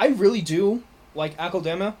 I really do like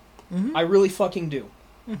Akaldema. Mhm. I really fucking do.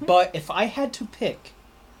 But if I had to pick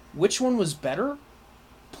which one was better,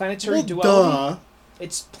 Planetary Duality, Duh.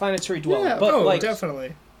 it's Planetary Duality. Yeah, but like,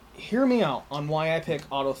 Definitely. hear me out on why I pick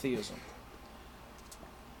Autotheism.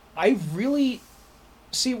 I really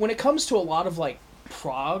see when it comes to a lot of like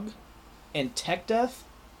prog and tech death,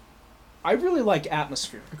 I really like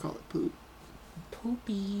Atmosphere. I call it poop.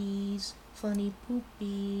 Poopies. Funny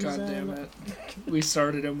poopies. God damn it. We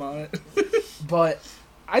started him on it. But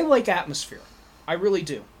I like Atmosphere. I really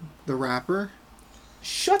do. The rapper?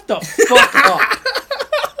 Shut the fuck up.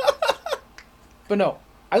 But no,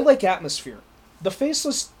 I like Atmosphere. The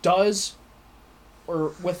Faceless does,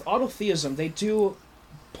 or with Autotheism, they do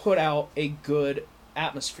put out a good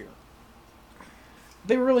atmosphere.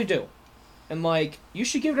 They really do. And, like, you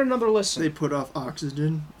should give it another listen. They put off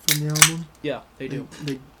oxygen from the album. Yeah, they do.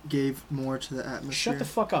 They gave more to the atmosphere. Shut the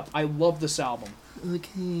fuck up. I love this album.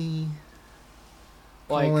 Okay.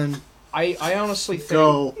 Like, Colin, I honestly think...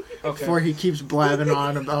 go. Okay. Before he keeps blabbing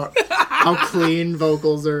on about how clean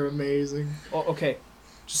vocals are amazing. Oh, okay.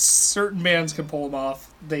 Certain bands can pull them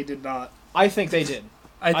off. They did not. I think they did.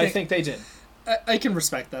 I think they did. I can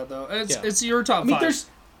respect that, though. It's, Yeah. it's your top I mean, five.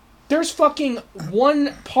 there's fucking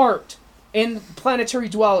one part in Planetary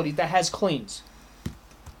Duality that has cleans.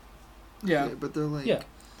 Yeah. But they're like Yeah.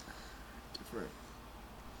 different.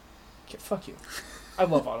 Okay, fuck you. I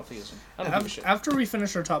love Autotheism. I don't give a shit. After we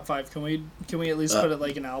finish our top five, can we at least put it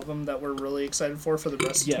like an album that we're really excited for the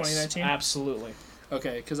rest of Yes, 2019? absolutely.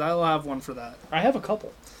 Okay, because I'll have one for that. I have a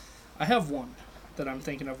couple. I have one that I'm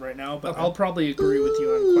thinking of right now, but Okay. I'll probably agree with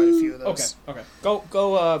you on quite a few of those. Okay.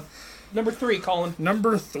 Go. Number 3, Colin.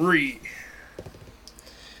 Number 3.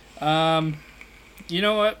 You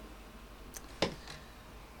know what?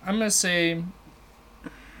 I'm gonna say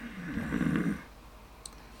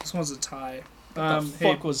this one's a tie. What the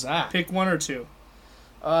fuck was that? Pick 1 or 2.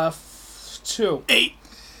 2. 8.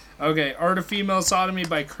 Okay, Art of Female Sodomy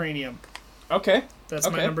by Cranium. Okay. That's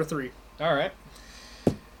my number 3. All right.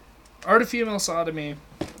 Art of Female Sodomy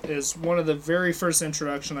is one of the very first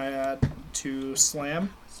introduction I had to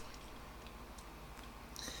Slam.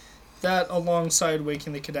 That alongside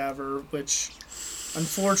Waking the Cadaver, which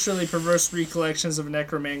unfortunately Perverse Recollections of a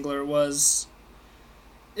Necromangler was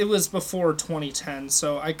before 2010,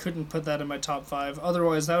 so I couldn't put that in my top 5.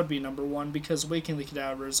 Otherwise, that would be number 1 because Waking the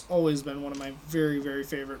Cadaver has always been one of my very, very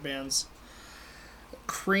favorite bands.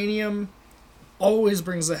 Cranium always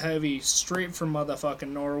brings the heavy straight from motherfucking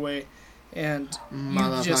Norway, and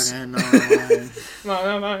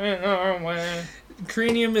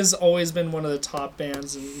Cranium has always been one of the top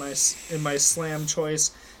bands in my Slam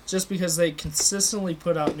choice, just because they consistently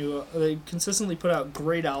put out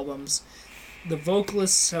great albums. The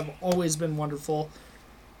vocalists have always been wonderful.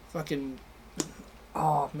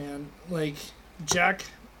 Oh man, like Jack,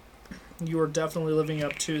 you are definitely living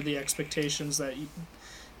up to the expectations that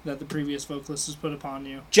the previous vocalist has put upon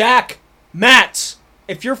you. Jack, Matt,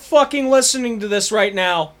 if you're fucking listening to this right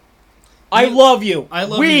now, I love you. I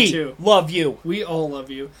love you too. We love you. We all love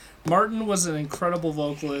you. Martin was an incredible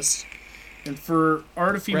vocalist, and for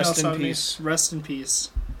Art of Female Sodomy, rest in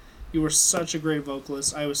peace. You were such a great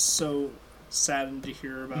vocalist. I was so saddened to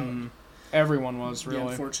hear about Everyone was, the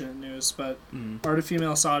really. unfortunate news, but Art of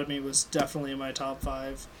Female Sodomy was definitely in my top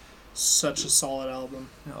 5. Such a solid album.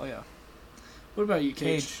 Hell yeah. What about you,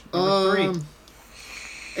 Cage? Number 3.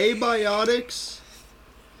 Abiotics.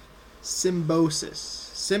 Symbiosis,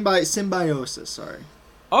 sorry.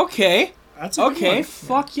 Okay. That's a good Okay. one.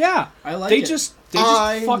 Fuck yeah. I like They it. just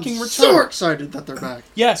I'm fucking returned. so excited that they're back.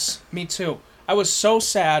 Yes, me too. I was so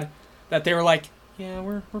sad that they were like, yeah,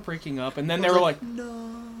 we're breaking up, and then they were like, no.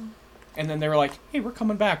 and then they were like, hey, we're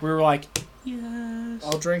coming back. We were like, yes.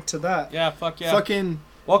 I'll drink to that. Yeah, fuck yeah. Fucking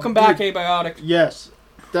Welcome back, Abiotic. yes.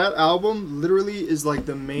 That album literally is like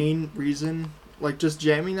the main reason, like just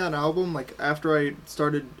jamming that album, like after I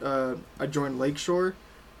started, I joined Lakeshore.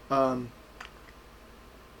 What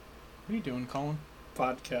are you doing, Colin?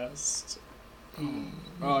 Podcast. Oh,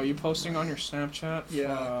 are you posting on your Snapchat?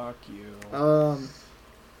 Yeah. Fuck you.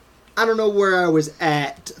 I don't know where I was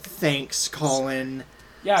at. Thanks, Colin.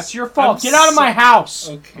 Yeah, it's your fault. Get out of my house.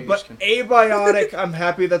 Okay. But Abiotic, I'm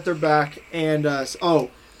happy that they're back. And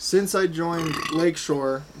since I joined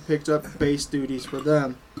Lakeshore, picked up bass duties for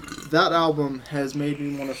them, that album has made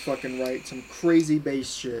me want to fucking write some crazy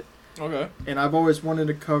bass shit. Okay. And I've always wanted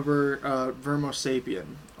to cover Vermo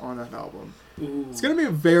Sapien on that album. Ooh. It's gonna be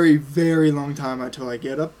a very, very long time until I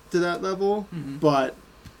get up to that level, but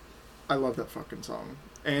I love that fucking song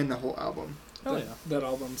and the whole album. Hell yeah. That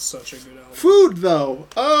album's such a good album. Food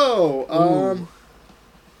though,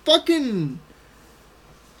 fucking.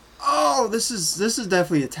 Oh, this is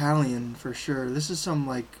definitely Italian for sure. This is some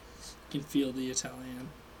like, You can feel the Italian.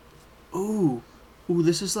 ooh,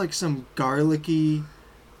 this is like some garlicky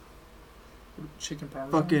Chicken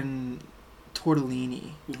parmesan. fucking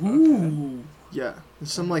tortellini. Ooh. Yeah,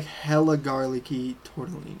 there's some like hella garlicky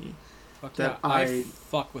tortellini. Fuck That yeah. I-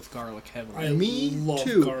 fuck with garlic heavily. I Me love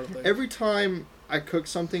too. garlic. Every time I cook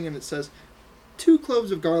something and it says 2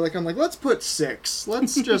 cloves of garlic, I'm like, let's put 6.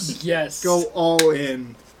 Let's just Yes. go all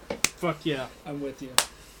in. Fuck yeah. I'm with you.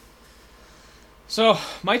 So,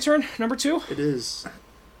 my turn, number 2. It is.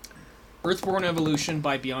 Earthborn Evolution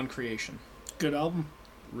by Beyond Creation. Good album.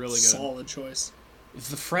 Really good. Solid choice.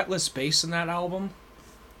 The fretless bass in that album,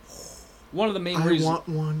 one of the main I reasons. want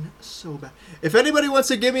one so bad. If anybody wants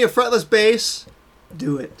to give me a fretless bass,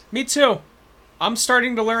 do it. Me too. I'm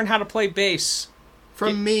starting to learn how to play bass.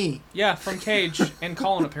 From me. Yeah, from Cage and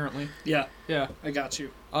Colin apparently. Yeah, Yeah. I got you.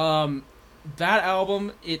 That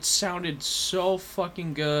album, it sounded so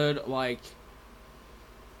fucking good. Like,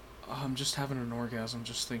 I'm just having an orgasm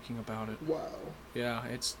just thinking about it. Wow. Yeah,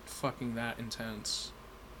 it's fucking that intense.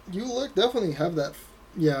 You definitely have that.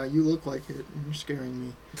 Yeah, you look like it. You're scaring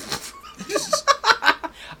me.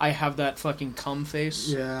 I have that fucking cum face.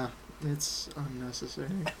 Yeah, it's unnecessary.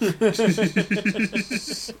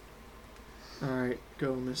 Alright,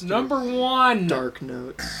 go, Mr. Number 1. Dark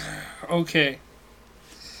Notes. Okay.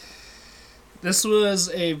 This was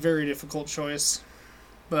a very difficult choice,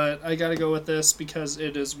 but I gotta go with this because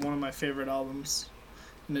it is one of my favorite albums.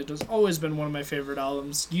 and it has always been one of my favorite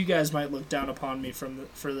albums. You guys might look down upon me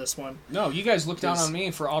for this one. No, you guys look down on me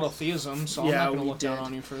for autotheism, so I'm not going to look down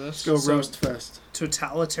on you for this. Let's go roast fest.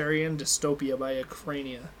 Totalitarian Dystopia by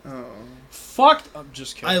Acrania. Oh. Fuck! I'm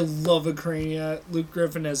just kidding. I love Acrania. Luke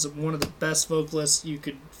Griffin is one of the best vocalists you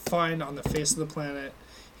could find on the face of the planet.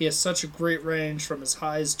 He has such a great range from his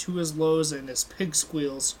highs to his lows and his pig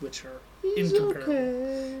squeals, which are incomparable.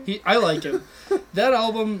 Okay. I like him. That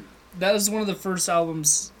album, that is one of the first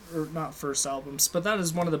albums, or not first albums, but that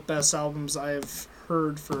is one of the best albums I have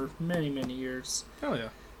heard for many, many years. Hell yeah.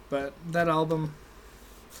 But that album,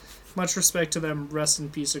 much respect to them, rest in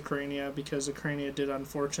peace Acrania, because Acrania did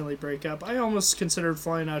unfortunately break up. I almost considered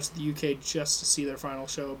flying out to the UK just to see their final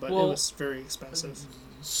show, but it was very expensive.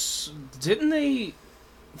 Didn't they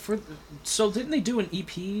do an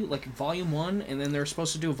EP, like Volume 1, and then they were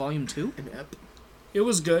supposed to do a Volume 2? An ep. It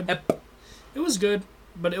was good. It was good,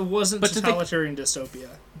 but it wasn't But Totalitarian Dystopia.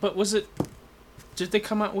 But was it... Did they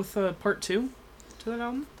come out with a Part 2 to that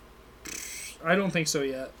album? I don't think so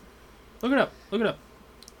yet. Look it up.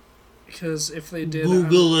 Because if they did...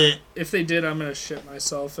 If they did, I'm going to shit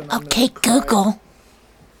myself. And Okay, Google.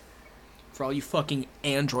 For all you fucking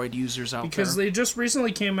Android users out there. Because they just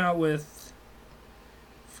recently came out with...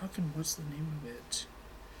 Fucking, what's the name of it?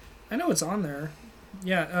 I know it's on there.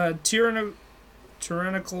 Yeah, Tyrannical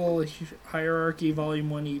Hierarchy Volume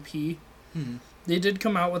 1 EP. Hmm. They did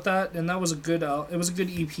come out with that, and that was a good it was a good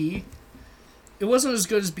EP. It wasn't as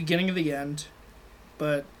good as Beginning of the End,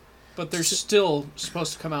 but they're still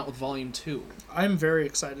supposed to come out with Volume 2. I'm very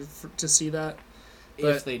excited to see that.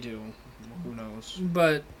 If they do. Who knows?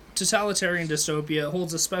 But Totalitarian Dystopia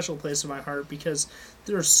holds a special place in my heart because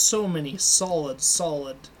there are so many solid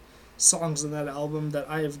songs in that album that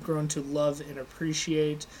I have grown to love and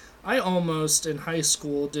appreciate. I almost, in high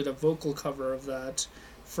school, did a vocal cover of that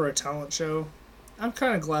for a talent show. I'm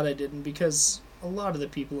kind of glad I didn't, because a lot of the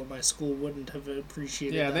people at my school wouldn't have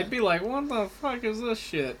appreciated that. Yeah, they'd be like, what the fuck is this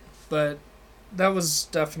shit? But that was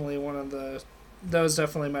definitely that was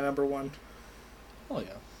definitely my number one. Oh,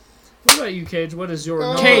 yeah. What about you, Cage? What is your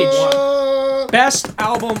number Cage. one? Best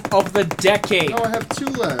album of the decade. No, I have 2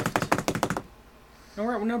 left. No,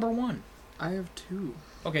 we're at number 1. I have 2.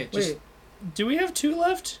 Okay, just... Wait, do we have 2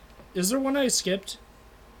 left? Is there one I skipped?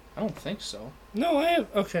 I don't think so. No, I have...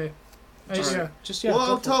 Okay. Yeah. Well,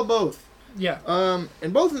 I'll tell both. Yeah.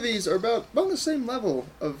 And both of these are about the same level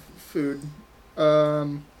of food.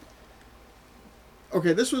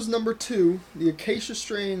 Okay, this was number 2, the Acacia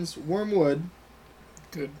Strains Wormwood.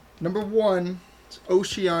 Good. Number 1,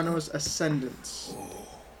 Oceano's Ascendance.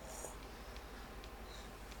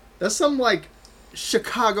 That's some, like,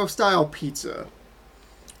 Chicago-style pizza.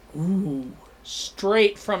 Ooh.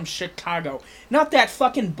 Straight from Chicago. Not that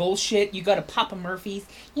fucking bullshit, you go to Papa Murphy's.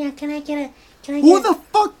 Yeah, can I get Who the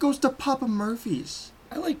fuck goes to Papa Murphy's?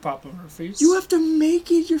 I like Papa Murphy's. You have to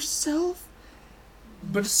make it yourself?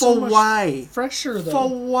 But it's For so much why? fresher, though. For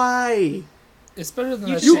why? It's better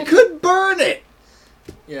than You could burn it!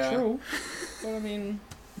 Yeah. True. But I mean...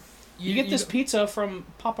 You get this pizza from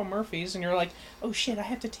Papa Murphy's, and you're like, oh shit, I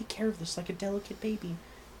have to take care of this like a delicate baby.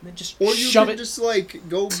 And then just Or you shove could it. just, like,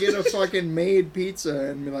 go get a fucking made pizza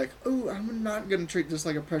and be like, oh, I'm not gonna treat this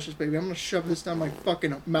like a precious baby. I'm gonna shove this down my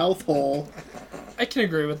fucking mouth hole. I can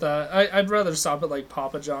agree with that. I'd rather stop at, like,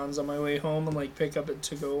 Papa John's on my way home and, like, pick up a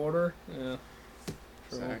to-go order. Yeah.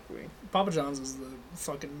 Exactly. Papa John's is the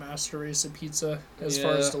fucking master race of pizza as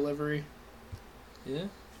far as delivery. Yeah.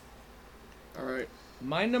 Alright.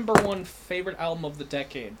 My number 1 favorite album of the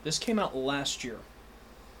decade. This came out last year.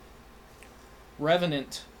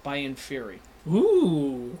 Revenant by Inferi.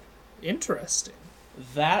 Ooh. Interesting.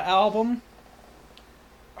 That album...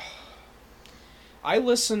 I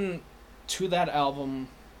listen to that album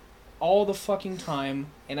all the fucking time,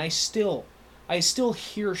 and I still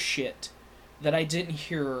hear shit that I didn't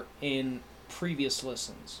hear in previous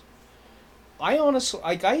listens. I honestly...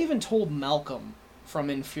 Like, I even told Malcolm from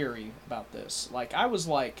Inferi about this. Like, I was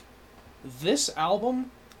like, this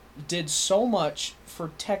album did so much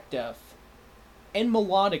for tech death and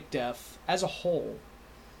melodic death as a whole.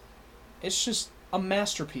 It's just a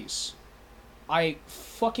masterpiece. I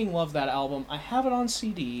fucking love that album. I have it on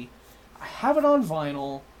CD. I have it on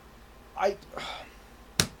vinyl. I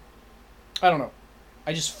don't know.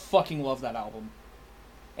 I just fucking love that album.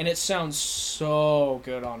 And it sounds so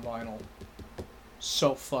good on vinyl.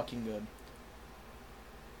 So fucking good.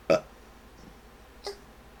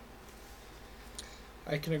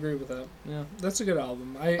 I can agree with that. Yeah. That's a good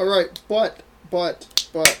album. Alright, but... But...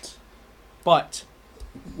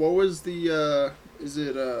 What was the,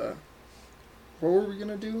 what were we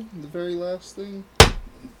gonna do? The very last thing?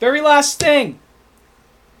 Very last thing!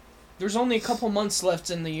 There's only a couple months left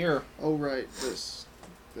in the year. Oh, right. This.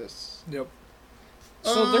 Yep.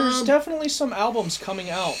 So there's definitely some albums coming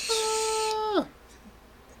out.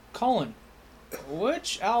 Colin,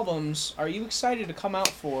 which albums are you excited to come out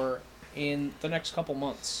for in the next couple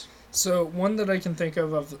months? So, one that I can think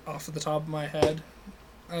of off of the top of my head,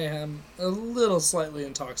 I am a little slightly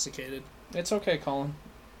intoxicated. It's okay, Colin.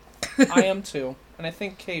 I am too. And I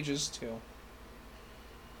think Cage is too.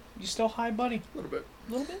 You still high, buddy? A little bit.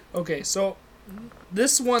 A little bit? Okay, so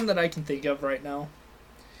this one that I can think of right now,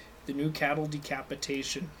 the new Cattle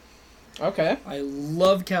Decapitation. Okay. I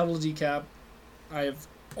love Cattle Decap. I've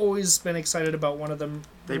always been excited about one of them.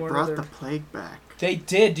 They brought the plague back. They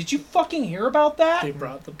did. Did you fucking hear about that? They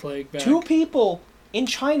brought the plague back. 2 people in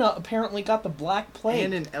China apparently got the Black Plague.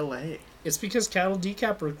 And in L.A. It's because Cattle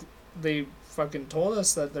Decap, they fucking told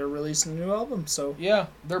us that they're releasing a new album, so... Yeah,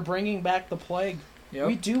 they're bringing back the plague. Yep.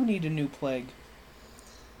 We do need a new plague.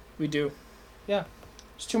 We do. Yeah.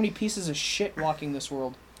 There's too many pieces of shit walking this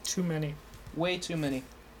world. Too many. Way too many.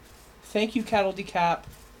 Thank you, Cattle Decap,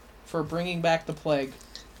 for bringing back the plague.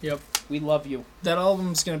 Yep. We love you. That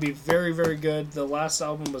album's going to be very, very good. The last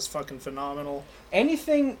album was fucking phenomenal.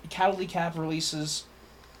 Anything Cattle Decap releases,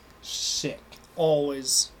 sick.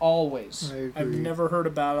 Always. Always. I agree. I've never heard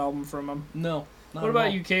a bad album from them. No. Not What at about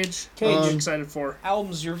all. you, Cage? Cage. What are you excited for?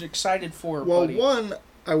 Albums you're excited for, Well, buddy. one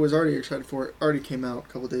I was already excited for. It already came out a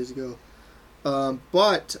couple days ago.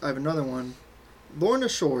 But I have another one. Lorna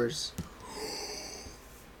Shores.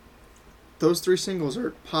 Those 3 singles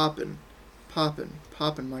are popping,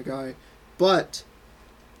 my guy. But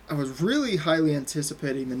I was really highly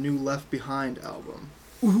anticipating the new Left Behind album.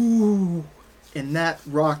 Ooh. And that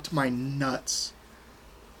rocked my nuts.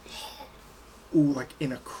 Ooh, like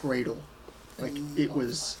in a cradle. Like it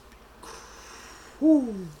was...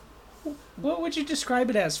 Ooh. What would you describe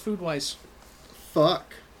it as, food-wise?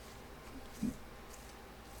 Fuck.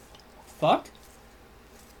 Fuck?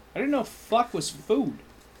 I didn't know fuck was food.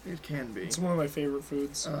 It can be. It's one of my favorite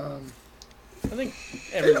foods. I think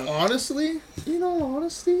And everyone... honestly, in all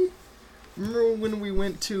honesty, remember when we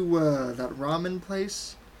went to that ramen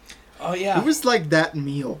place? Oh, yeah. It was like that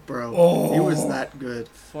meal, bro. Oh. It was that good.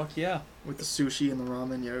 Fuck yeah. With the sushi and the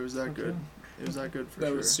ramen, yeah, it was that good. It was that good for that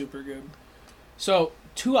sure. was super good. So,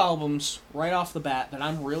 2 albums right off the bat that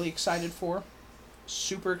I'm really excited for.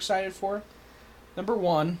 Super excited for. Number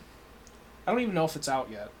 1, I don't even know if it's out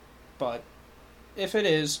yet, but if it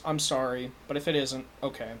is, I'm sorry, but if it isn't,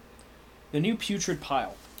 okay. The new Putrid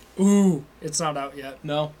Pile. Ooh. It's not out yet.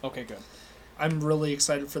 No? Okay, good. I'm really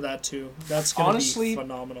excited for that, too. That's going to Honestly, be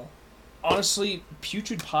phenomenal. Honestly,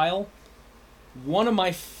 Putrid Pile, one of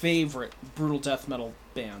my favorite brutal death metal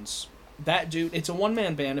bands. That dude, it's a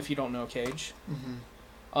one-man band if you don't know Cage.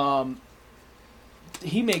 Mm-hmm.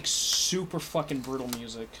 He makes super fucking brutal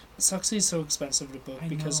music. It sucks he's so expensive to book I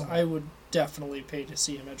because know. I would definitely pay to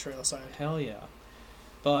see him at Trailside. Hell yeah.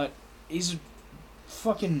 But he's a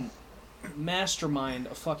fucking mastermind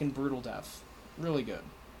of fucking brutal death. Really good.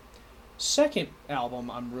 Second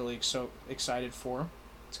album I'm really so excited for.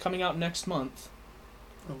 It's coming out next month.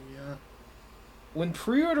 Oh, yeah. When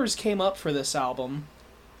pre-orders came up for this album,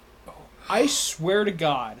 I swear to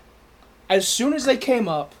God, as soon as they came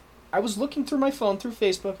up, I was looking through my phone, through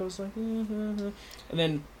Facebook, I was like, and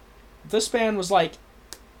then this band was like,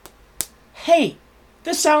 hey,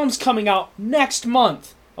 this album's coming out next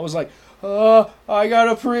month. I was like, I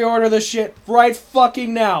gotta pre-order this shit right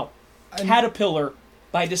fucking now. Caterpillar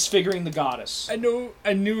by Disfiguring the Goddess. I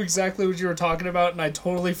knew exactly what you were talking about, and I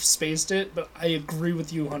totally spaced it, but I agree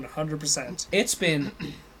with you 100%. It's been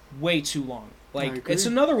way too long. I Like, agree. it's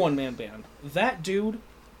another one-man band. That dude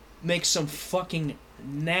makes some fucking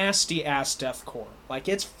nasty-ass deathcore. Like,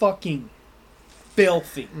 it's fucking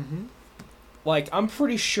filthy. Mm-hmm. Like, I'm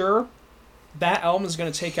pretty sure that album is going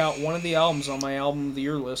to take out one of the albums on my album of the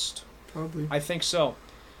year list. Probably. I think so.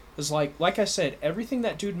 Because, like I said, everything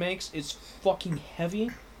that dude makes is fucking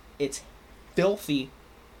heavy, it's filthy,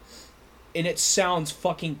 and it sounds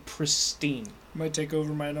fucking pristine. Might take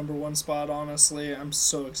over my number 1 spot, honestly. I'm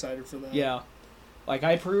so excited for that. Yeah. Like,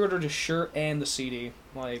 I pre-ordered a shirt and the CD.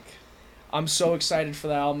 Like, I'm so excited for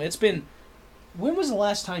that album. It's been... When was the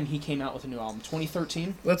last time he came out with a new album?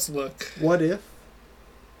 2013? Let's look. What if?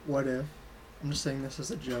 I'm just saying this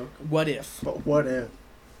as a joke. What if? But what if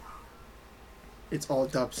it's all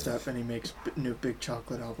dubstep and he makes new Big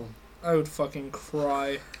Chocolate album? I would fucking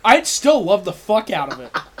cry. I'd still love the fuck out of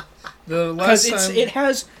it. The last Because time... it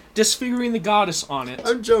has Disfiguring the Goddess on it.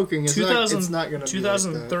 I'm joking. It's 2000 not going to be like that.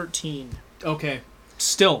 2013. Okay.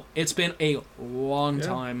 Still, it's been a long Yeah.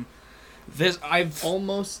 time. I've...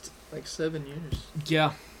 Almost like 7 years.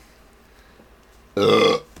 Yeah.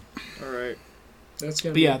 All right. That's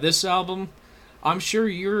gonna But be yeah, this album, I'm sure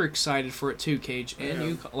you're excited for it too, Cage. And am.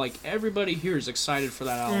 you, like, everybody here is excited for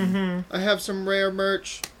that album. Mm-hmm. I have some rare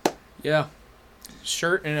merch. Yeah.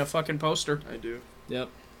 Shirt and a fucking poster. I do. Yep.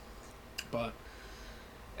 But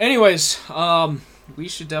anyways, we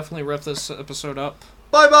should definitely wrap this episode up.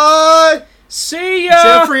 Bye-bye! See ya!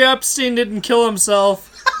 Jeffrey Epstein didn't kill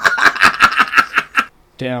himself.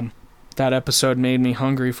 Damn. That episode made me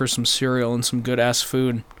hungry for some cereal and some good-ass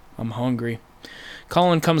food. I'm hungry.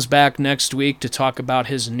 Collin comes back next week to talk about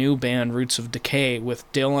his new band, Roots of Decay, with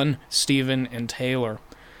Dylan, Steven, and Taylor.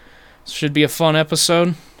 Should be a fun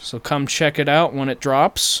episode, so come check it out when it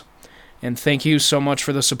drops. And thank you so much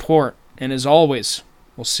for the support. And as always,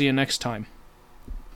 we'll see you next time.